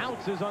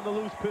 pounces on the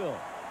loose pill.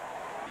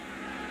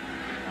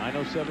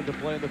 9:07 to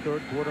play in the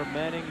 3rd quarter.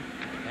 Manning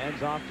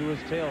hands off to his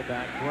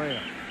tailback,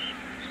 Graham.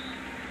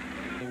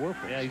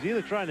 Yeah, he's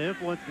either trying to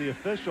influence the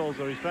officials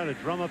or he's trying to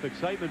drum up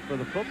excitement for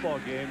the football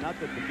game. Not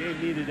that the game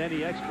needed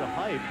any extra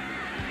hype.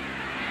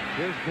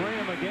 Here's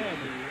Graham again,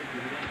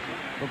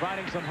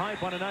 providing some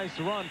hype on a nice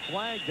run.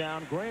 Flag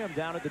down. Graham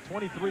down at the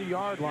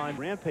 23-yard line.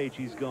 Rampage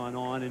he's gone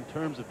on in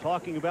terms of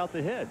talking about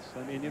the hits.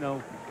 I mean, you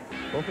know,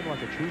 spoken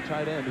like a true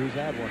tight end who's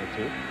had 1 or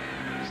 2.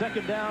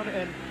 2nd down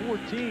and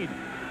 14.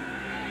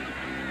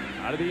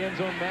 Out of the end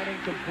zone, Manning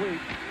complete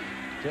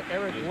to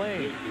Eric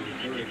Lane,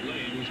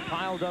 who's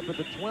piled up at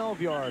the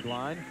 12-yard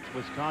line.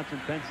 Wisconsin,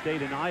 Penn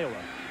State, and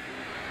Iowa.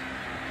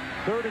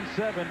 3rd and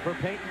 7 for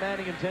Peyton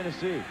Manning in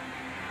Tennessee.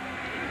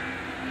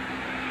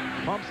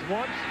 Pumps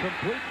once,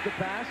 completes the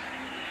pass.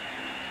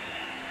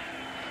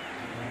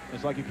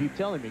 It's like you keep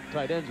telling me,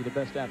 tight ends are the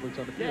best athletes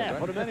on the field. Yeah, right?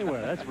 put them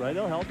anywhere. That's right.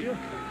 They'll help you.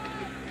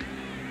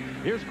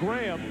 Here's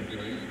Graham.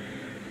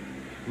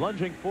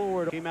 Lunging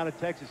forward. Came out of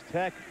Texas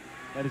Tech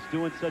and is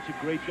doing such a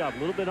great job. A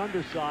little bit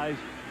undersized,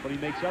 but he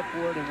makes up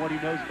for it in what he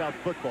knows about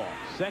football.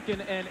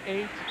 2nd and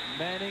 8.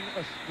 Manning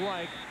a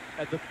strike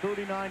at the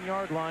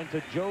 39-yard line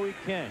to Joey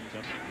Kent.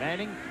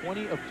 Manning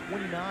 20 of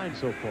 29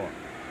 so far.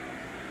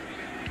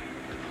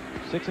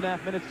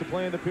 6.5 minutes to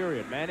play in the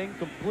period. Manning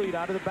complete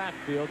out of the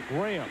backfield.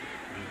 Graham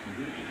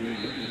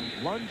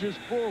lunges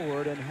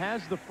forward and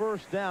has the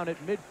first down at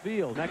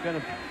midfield. That kind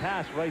of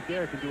pass right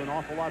there can do an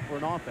awful lot for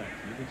an offense.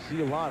 You can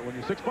see a lot when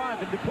you're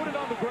 6'5", and to put it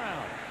on the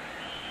ground.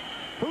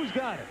 Who's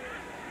got it?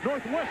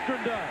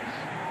 Northwestern does.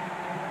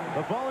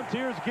 The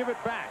Volunteers give it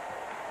back.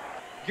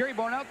 Gary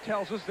Barnett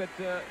tells us that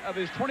of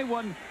his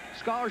 21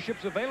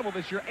 scholarships available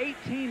this year,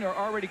 18 are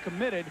already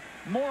committed.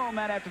 More on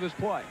that after this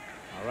play.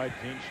 All right,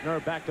 Gene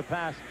Schnurr back to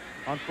pass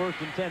on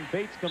 1st and 10.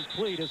 Bates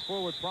complete. His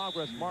forward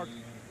progress marked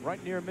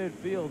right near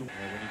midfield. When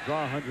you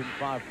draw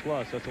 105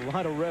 plus, that's a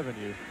lot of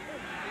revenue.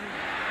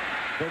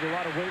 Build a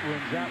lot of weight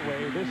rooms that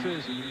way. This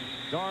is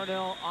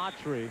Darnell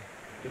Autry.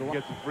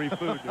 Get some free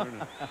food during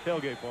the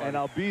tailgate party. And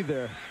I'll be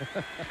there.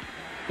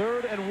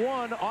 3rd and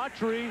 1.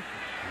 Autry.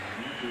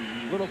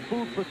 Little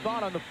food for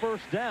thought on the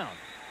first down.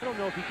 I don't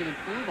know if he can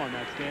improve on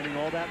that standing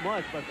all that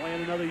much by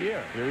playing another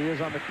year. Here he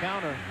is on the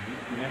counter.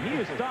 And he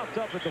is stopped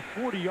up at the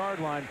 40-yard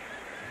line.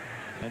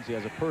 And he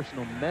has a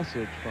personal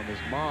message from his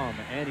mom,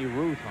 Annie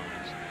Ruth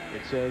Hines.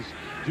 It says,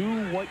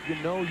 do what you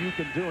know you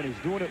can do, and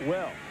he's doing it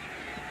well.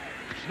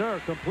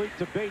 Schnurr complete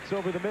to Bates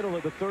over the middle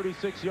of the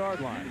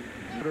 36-yard line.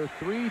 Under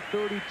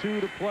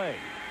 3:32 to play.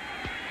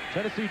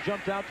 Tennessee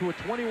jumped out to a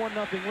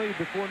 21-0 lead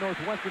before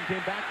Northwestern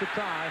came back to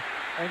tie.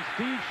 And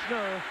Steve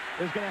Schnurr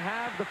is going to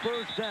have the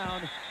first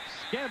down,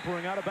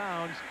 scampering out of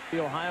bounds. The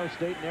Ohio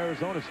State and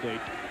Arizona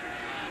State.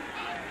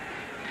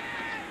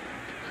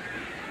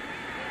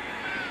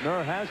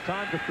 Schnurr has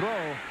time to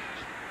throw,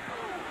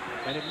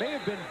 and it may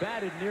have been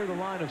batted near the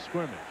line of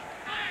scrimmage.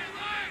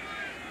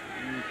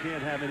 You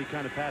can't have any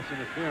kind of pass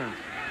interference.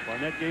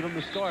 Barnett gave him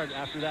the start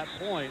after that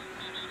point.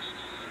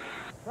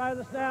 Try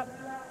the snap.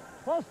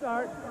 Full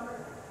start.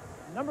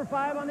 Number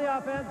 5 on the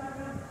offense.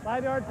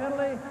 5-yard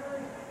penalty.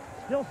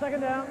 Still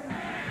 2nd down.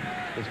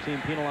 This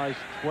team penalized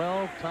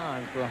 12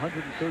 times for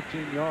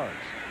 113 yards.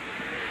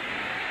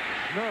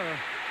 Schnurr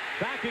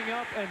backing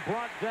up and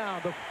brought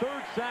down. The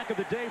 3rd sack of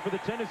the day for the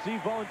Tennessee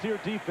Volunteer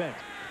defense.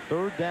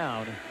 3rd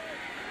down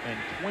and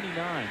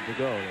 29 to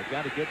go. They've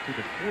got to get to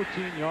the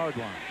 14-yard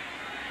line.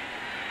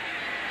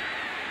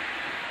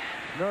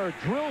 Schnurr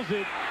drills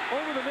it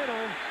over the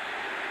middle.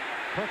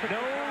 Perfect. No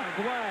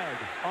flag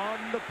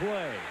on the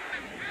play.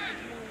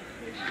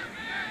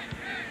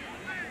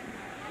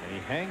 And he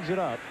hangs it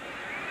up.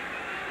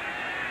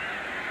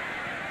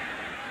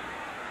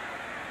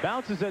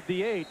 Bounces at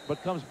the 8,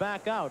 but comes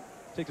back out.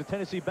 Takes a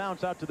Tennessee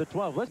bounce out to the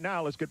 12.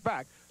 Now let's get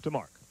back to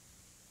Mark.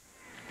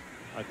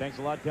 All right, thanks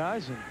a lot,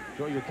 guys, and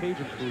enjoy your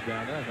Cajun food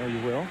down there. I know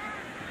you will.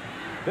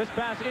 This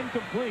pass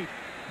incomplete,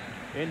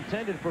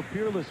 intended for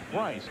Peerless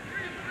Price.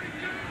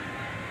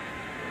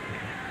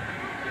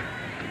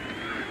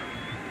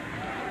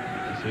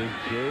 This is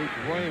Jay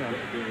Graham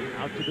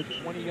out to the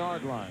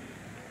 20-yard line.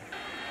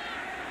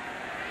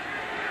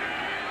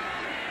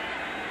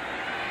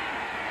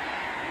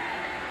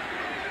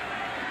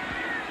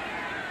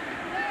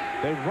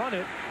 They run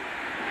it,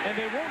 and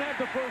they won't have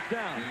the first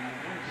down.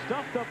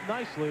 Stuffed up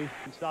nicely.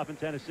 And stopping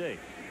Tennessee.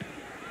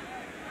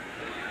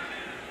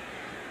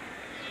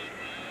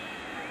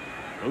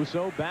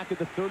 Uso back at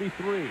the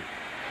 33.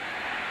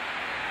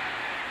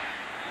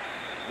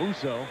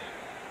 Uso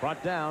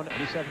brought down.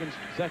 80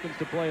 seconds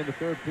to play in the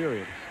 3rd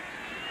period.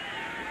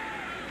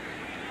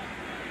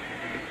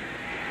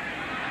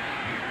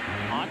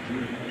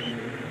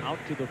 Out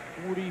to the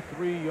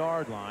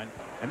 43-yard line.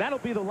 And that'll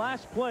be the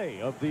last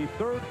play of the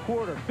 3rd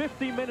quarter.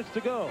 50 minutes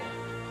to go.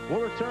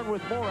 We'll return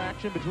with more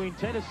action between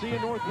Tennessee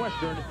and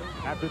Northwestern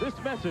after this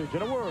message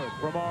and a word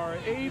from our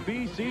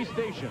ABC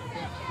stations.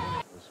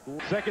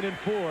 2nd and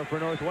 4 for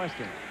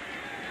Northwestern.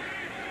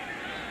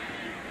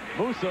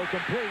 Musso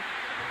complete.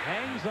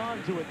 Hangs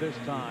on to it this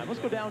time. Let's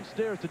go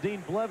downstairs to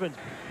Dean Blevins.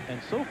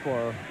 And so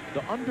far,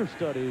 the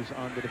understudies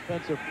on the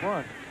defensive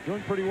front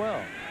doing pretty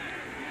well.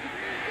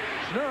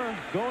 Schnurr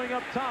going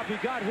up top. He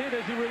got hit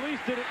as he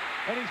released it,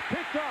 and he's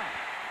picked up.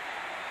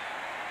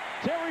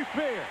 Terry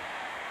Fair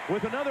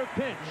with another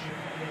pinch.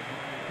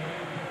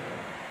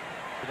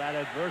 That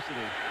adversity.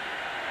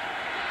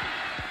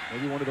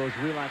 Maybe one of those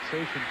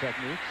relaxation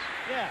techniques.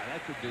 Yeah,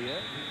 that could be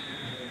it.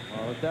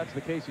 Well, if that's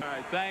the case. All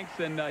right, thanks.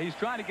 And he's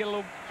trying to get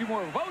a few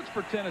more votes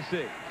for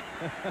Tennessee.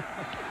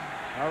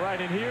 All right,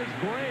 and here's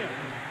Graham.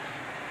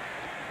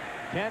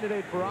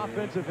 Candidate for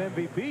offensive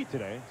MVP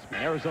today.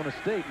 Arizona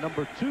State,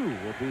 number 2,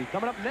 will be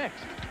coming up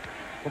next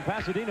from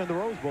Pasadena in the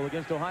Rose Bowl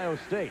against Ohio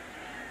State.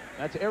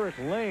 That's Eric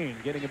Lane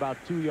getting about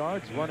 2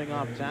 yards, running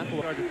off tackle.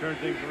 Start to turn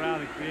things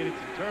around and created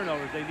some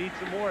turnovers. They need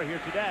some more here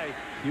today.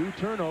 Few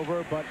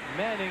turnover, but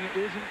Manning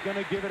isn't going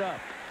to give it up.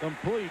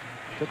 Complete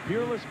to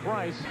Peerless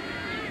Price.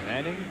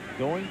 Manning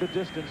going the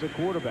distance at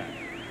quarterback.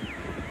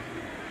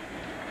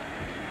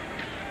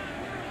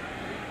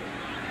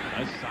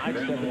 Nice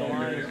sidestep in the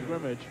line of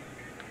scrimmage.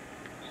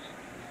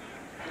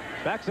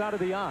 Backs out of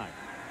the eye.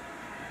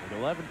 With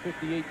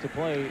 11:58 to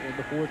play in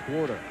the fourth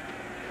quarter.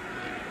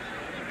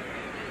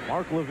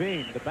 Mark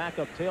Levine, the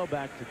backup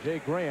tailback to Jay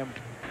Graham.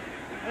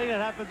 I think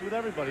that happens with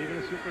everybody, even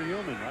a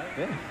superhuman, right?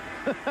 Yeah.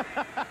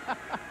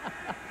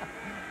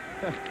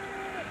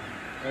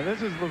 And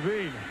this is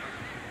Levine.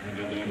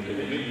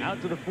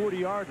 Out to the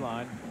 40-yard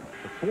line.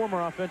 The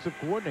former offensive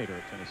coordinator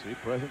at Tennessee,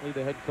 presently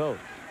the head coach.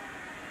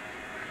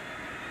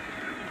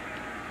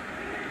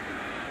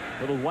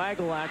 Little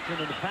waggle action,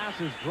 and the pass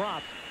is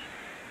dropped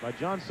by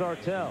John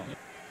Sartell.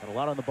 Had a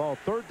lot on the ball.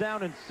 3rd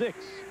down and 6.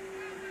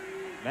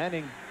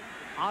 Manning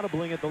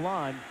audibling at the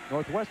line.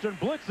 Northwestern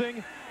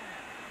blitzing.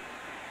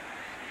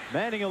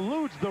 Manning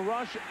eludes the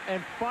rush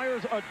and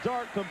fires a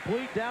dart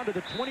complete down to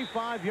the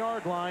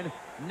 25-yard line.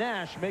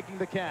 Nash making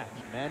the catch.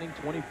 Manning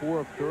 24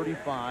 of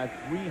 35,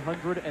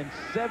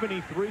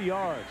 373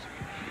 yards.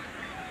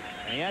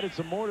 And he added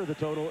some more to the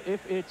total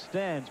if it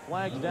stands.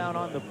 Flags down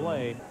on the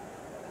play.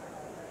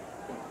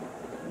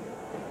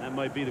 That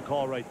might be the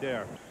call right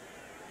there.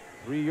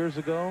 3 years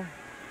ago,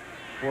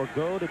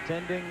 forgoed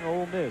attending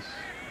Ole Miss,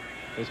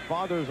 his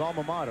father's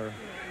alma mater,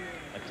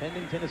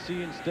 attending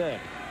Tennessee instead.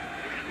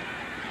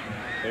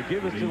 They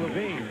give us to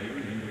Levine.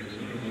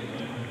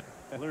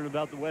 I learned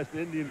about the West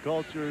Indian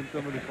culture and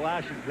some of the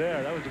clashes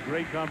there. That was a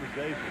great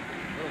conversation.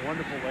 What a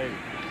wonderful lady.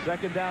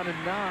 2nd down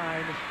and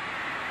 9.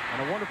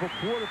 And a wonderful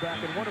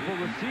quarterback and wonderful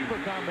receiver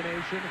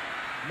combination.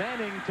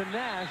 Manning to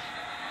Nash.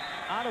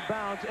 Out of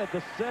bounds at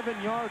the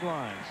 7-yard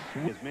line.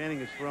 As Manning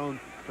has thrown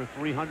for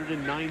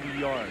 390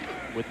 yards.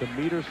 With the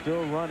meter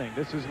still running.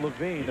 This is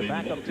Levine, the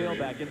backup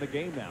tailback in the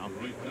game now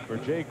for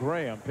Jay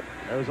Graham.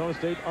 Arizona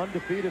State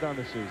undefeated on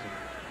the season.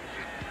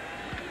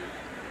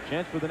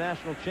 Chance for the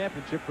national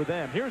championship for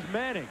them. Here's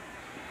Manning.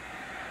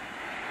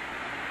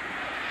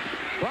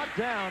 Brought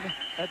down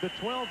at the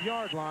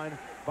 12-yard line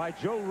by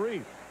Joe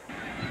Reed.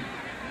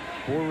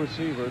 4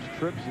 receivers,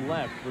 trips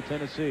left for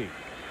Tennessee.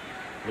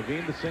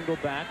 Levine the single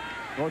back.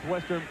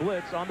 Northwestern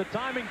blitz on the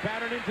timing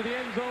pattern into the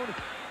end zone.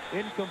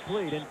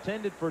 Incomplete.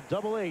 Intended for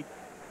double 8.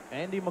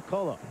 Andy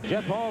McCullough.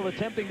 Jeff Hall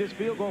attempting this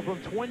field goal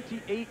from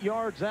 28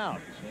 yards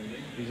out.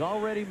 He's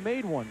already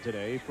made one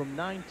today from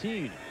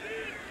 19.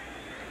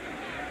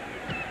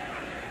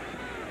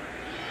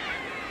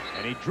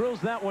 And he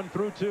drills that one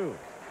through 2.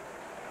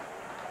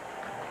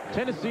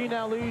 Tennessee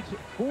now leads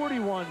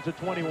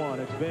 41-21.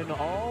 It's been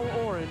all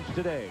orange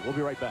today. We'll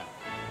be right back.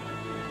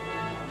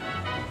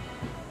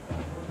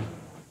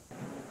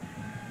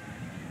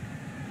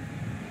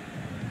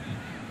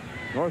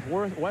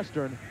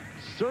 Northwestern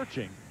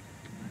searching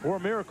for a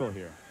miracle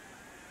here.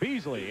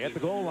 Beasley at the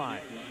goal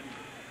line.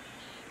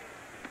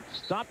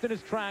 Stopped in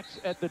his tracks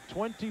at the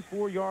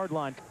 24-yard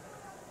line.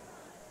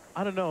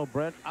 I don't know,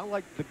 Brent. I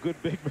like the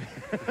good big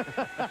man.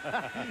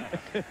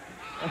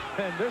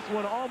 And this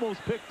one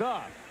almost picked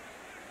off.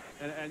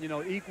 And you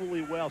know,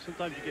 equally well,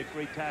 sometimes you get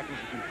great tackles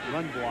who can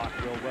run block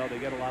real well. They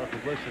get a lot of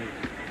publicity.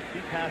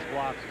 He pass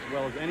blocks as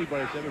well as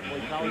anybody that's ever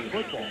played college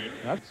football.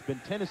 That's been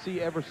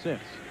Tennessee ever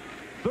since.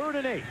 3rd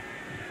and 8.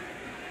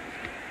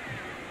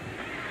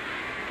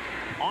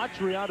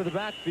 Autry out of the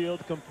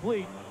backfield,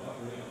 complete.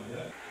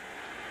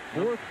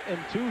 4th and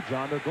 2,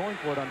 John. They're going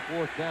for it on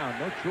 4th down.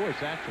 No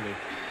choice, actually.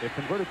 They've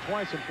converted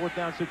twice in 4th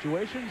down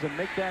situations and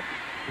make that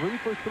 3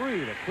 for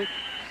 3. The quick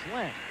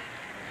slant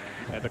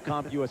at the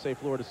CompUSA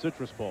Florida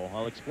Citrus Bowl.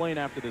 I'll explain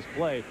after this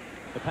play.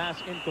 The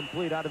pass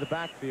incomplete out of the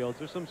backfield.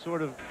 There's some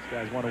sort of, these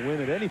guys want to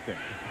win at anything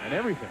and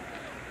everything.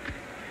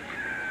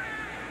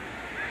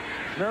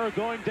 Schnurr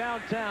going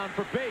downtown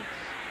for Bates.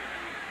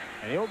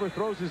 And he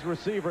overthrows his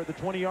receiver at the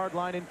 20-yard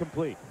line,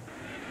 incomplete.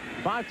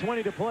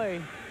 5:20 to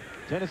play.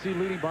 Tennessee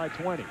leading by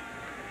 20.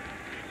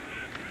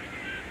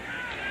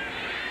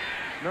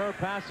 Schnurr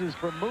passes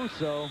for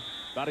Musso,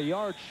 about a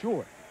yard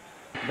short.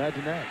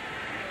 Imagine that.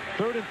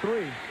 3rd and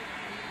 3.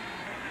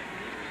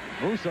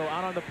 Musso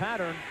out on the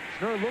pattern.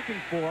 Schnurr looking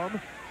for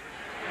him.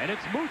 And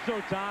it's Musso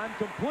time,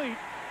 complete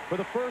for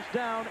the 1st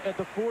down at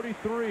the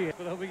 43.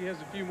 But I hope he has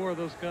a few more of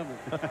those coming.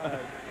 I'll tell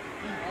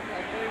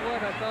you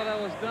what, I thought I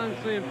was done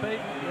seeing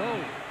Peyton.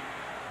 Oh,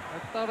 I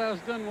thought I was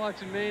done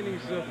watching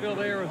Manning's fill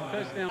the air with a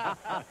touchdown.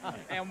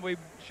 And we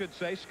should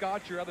say,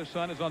 Scott, your other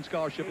son, is on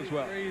scholarship as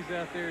well. He's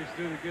out there. He's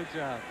doing a good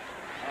job.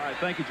 All right,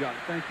 thank you, John.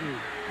 Thank you.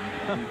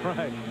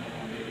 Right.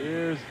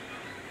 Here's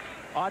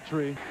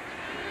Autry.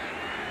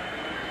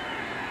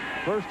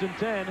 1st and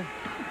 10.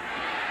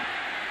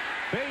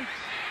 Bates.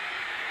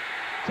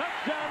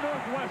 Touchdown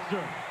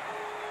Northwestern.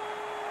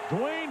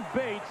 Dwayne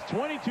Bates,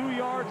 22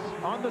 yards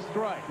on the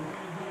strike.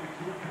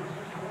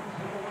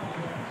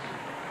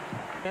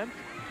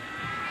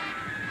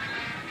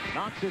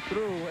 knocks it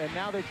through, and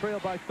now they trail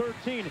by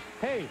 13.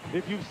 Hey,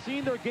 if you've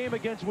seen their game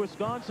against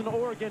Wisconsin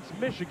or against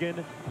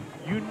Michigan,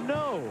 you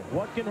know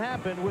what can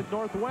happen with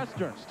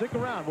Northwestern. Stick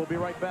around. We'll be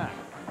right back.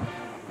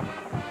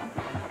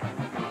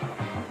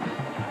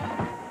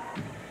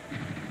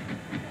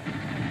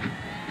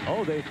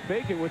 Oh, they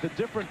fake it with a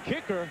different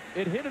kicker.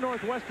 It hit a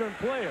Northwestern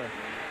player.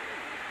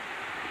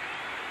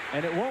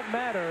 And it won't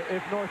matter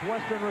if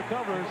Northwestern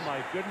recovers. Oh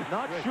my goodness.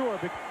 Not sure.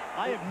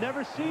 I have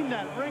never seen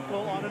that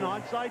wrinkle on an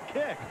onside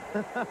kick.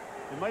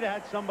 It might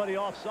have had somebody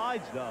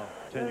offsides, though.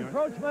 An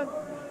encroachment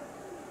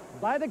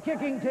by the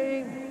kicking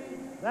team.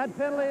 That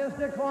penalty is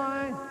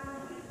declined.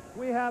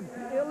 We have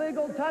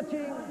illegal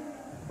touching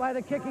by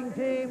the kicking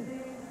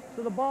team.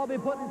 So the ball be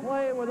put in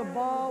play where the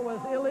ball was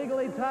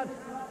illegally touched.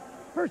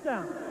 First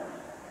down.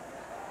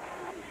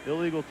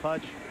 Illegal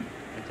touch,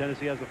 and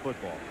Tennessee has the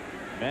football.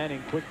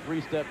 Manning, quick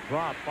three-step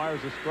drop,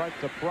 fires a strike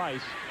to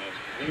Price.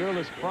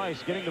 Fearless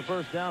Price getting the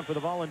first down for the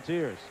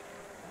Volunteers.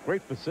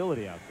 Great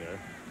facility out there.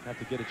 Have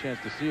to get a chance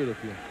to see it if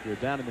you're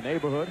down in the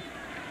neighborhood.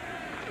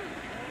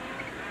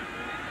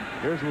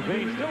 Here's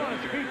Levine, still on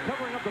his feet,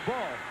 covering up the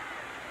ball.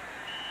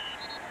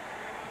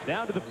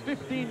 Down to the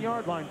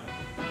 15-yard line.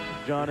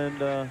 John,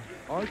 and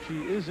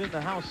Archie is in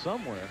the house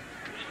somewhere.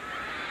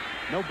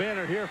 No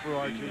banner here for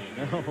Archie.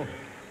 No.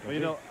 Well, you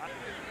know,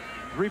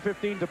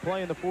 3:15 to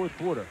play in the fourth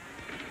quarter.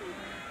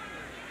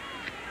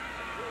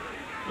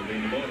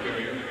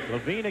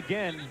 Levine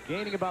again,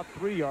 gaining about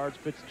 3 yards.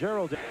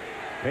 Fitzgerald.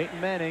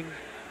 Peyton Manning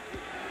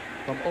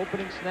from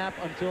opening snap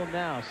until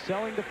now.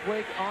 Selling the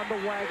flake on the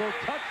waggle.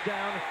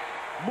 Touchdown.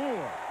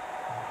 More.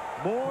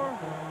 More,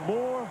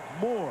 more,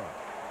 more.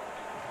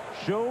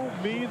 Show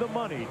me the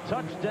money.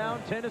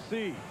 Touchdown,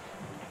 Tennessee.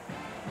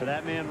 For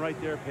that man right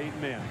there, Peyton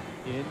Manning.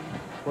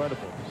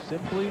 Incredible.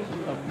 Simply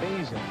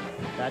amazing.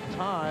 That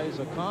ties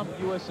a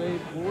CompUSA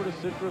Florida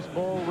Citrus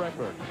Bowl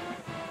record.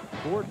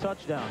 4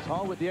 touchdowns.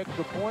 Hall with the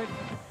extra point.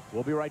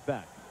 We'll be right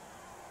back.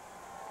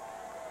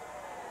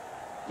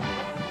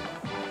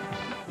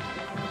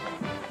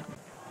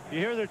 You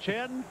hear they're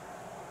chanting?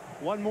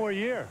 1 more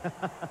year.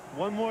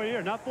 1 more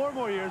year. Not 4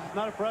 more years. It's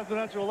not a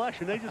presidential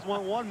election. They just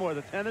want 1 more.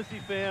 The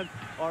Tennessee fans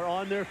are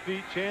on their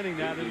feet chanting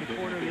that in the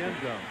corner of the end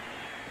zone.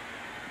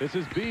 This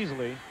is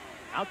Beasley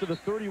out to the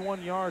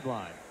 31-yard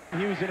line.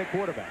 Hughes in at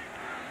quarterback.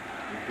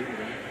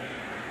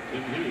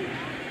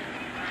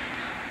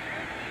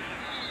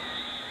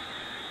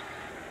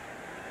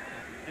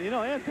 And, you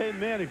know, and Peyton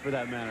Manning for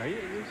that matter.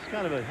 It was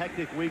kind of a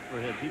hectic week for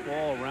him. People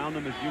all around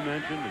him, as you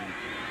mentioned. And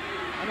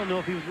I don't know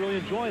if he was really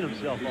enjoying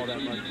himself all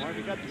that much, Mark.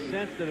 You got the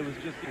sense that it was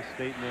just a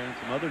state there and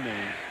some other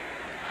names.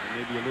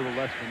 Maybe a little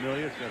less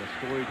familiar. It's got a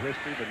storied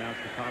history, but now it's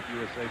the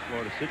CompUSA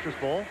Florida Citrus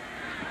Bowl.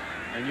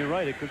 And you're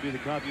right, it could be the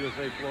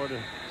CompUSA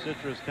Florida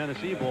Citrus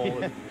Tennessee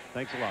Bowl.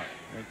 Thanks a lot.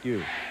 Thank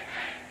you.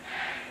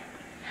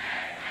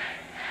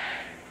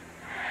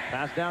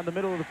 Pass down the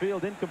middle of the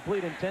field,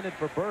 incomplete, intended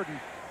for Burden.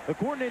 The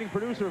coordinating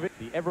producer of it,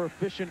 the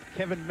ever-efficient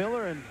Kevin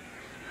Miller and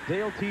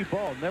Dale T.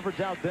 Ball. Never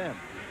doubt them.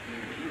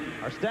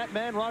 Our stat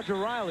man, Roger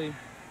Riley,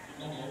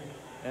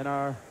 and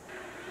our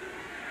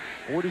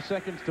 40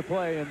 seconds to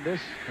play in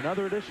this,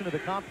 another edition of the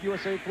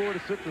CompUSA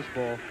Florida Citrus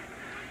Bowl.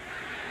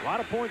 A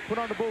lot of points put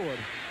on the board,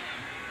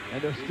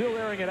 and they're still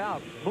airing it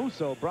out.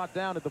 Musso brought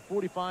down at the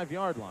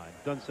 45-yard line.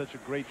 Done such a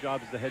great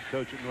job as the head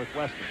coach at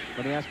Northwestern.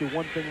 Let me ask you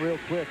one thing real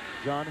quick,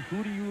 John.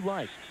 Who do you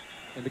like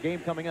in the game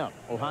coming up?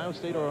 Ohio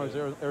State or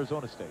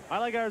Arizona State? I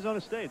like Arizona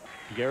State.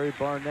 Gary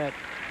Barnett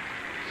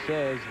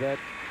says that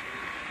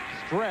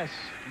stress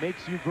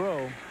makes you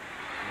grow.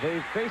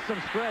 They've faced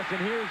some stress, and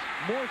here's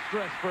more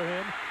stress for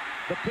him.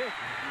 The pick,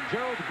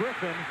 Gerald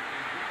Griffin,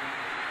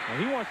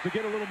 and he wants to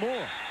get a little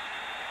more.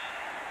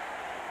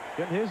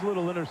 Getting his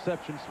little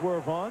interception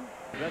swerve on.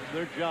 That's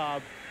their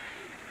job,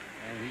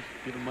 and he's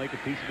giving Mike a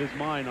piece of his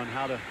mind on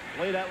how to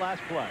play that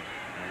last play.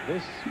 And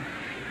this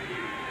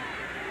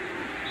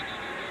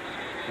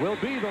will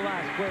be the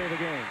last play of the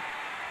game.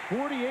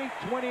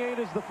 48-28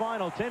 is the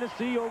final.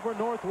 Tennessee over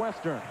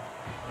Northwestern.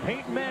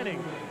 Peyton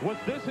Manning, was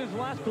this his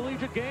last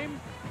collegiate game?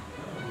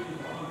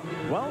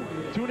 Well,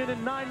 tune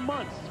in 9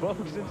 months,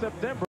 folks, in September.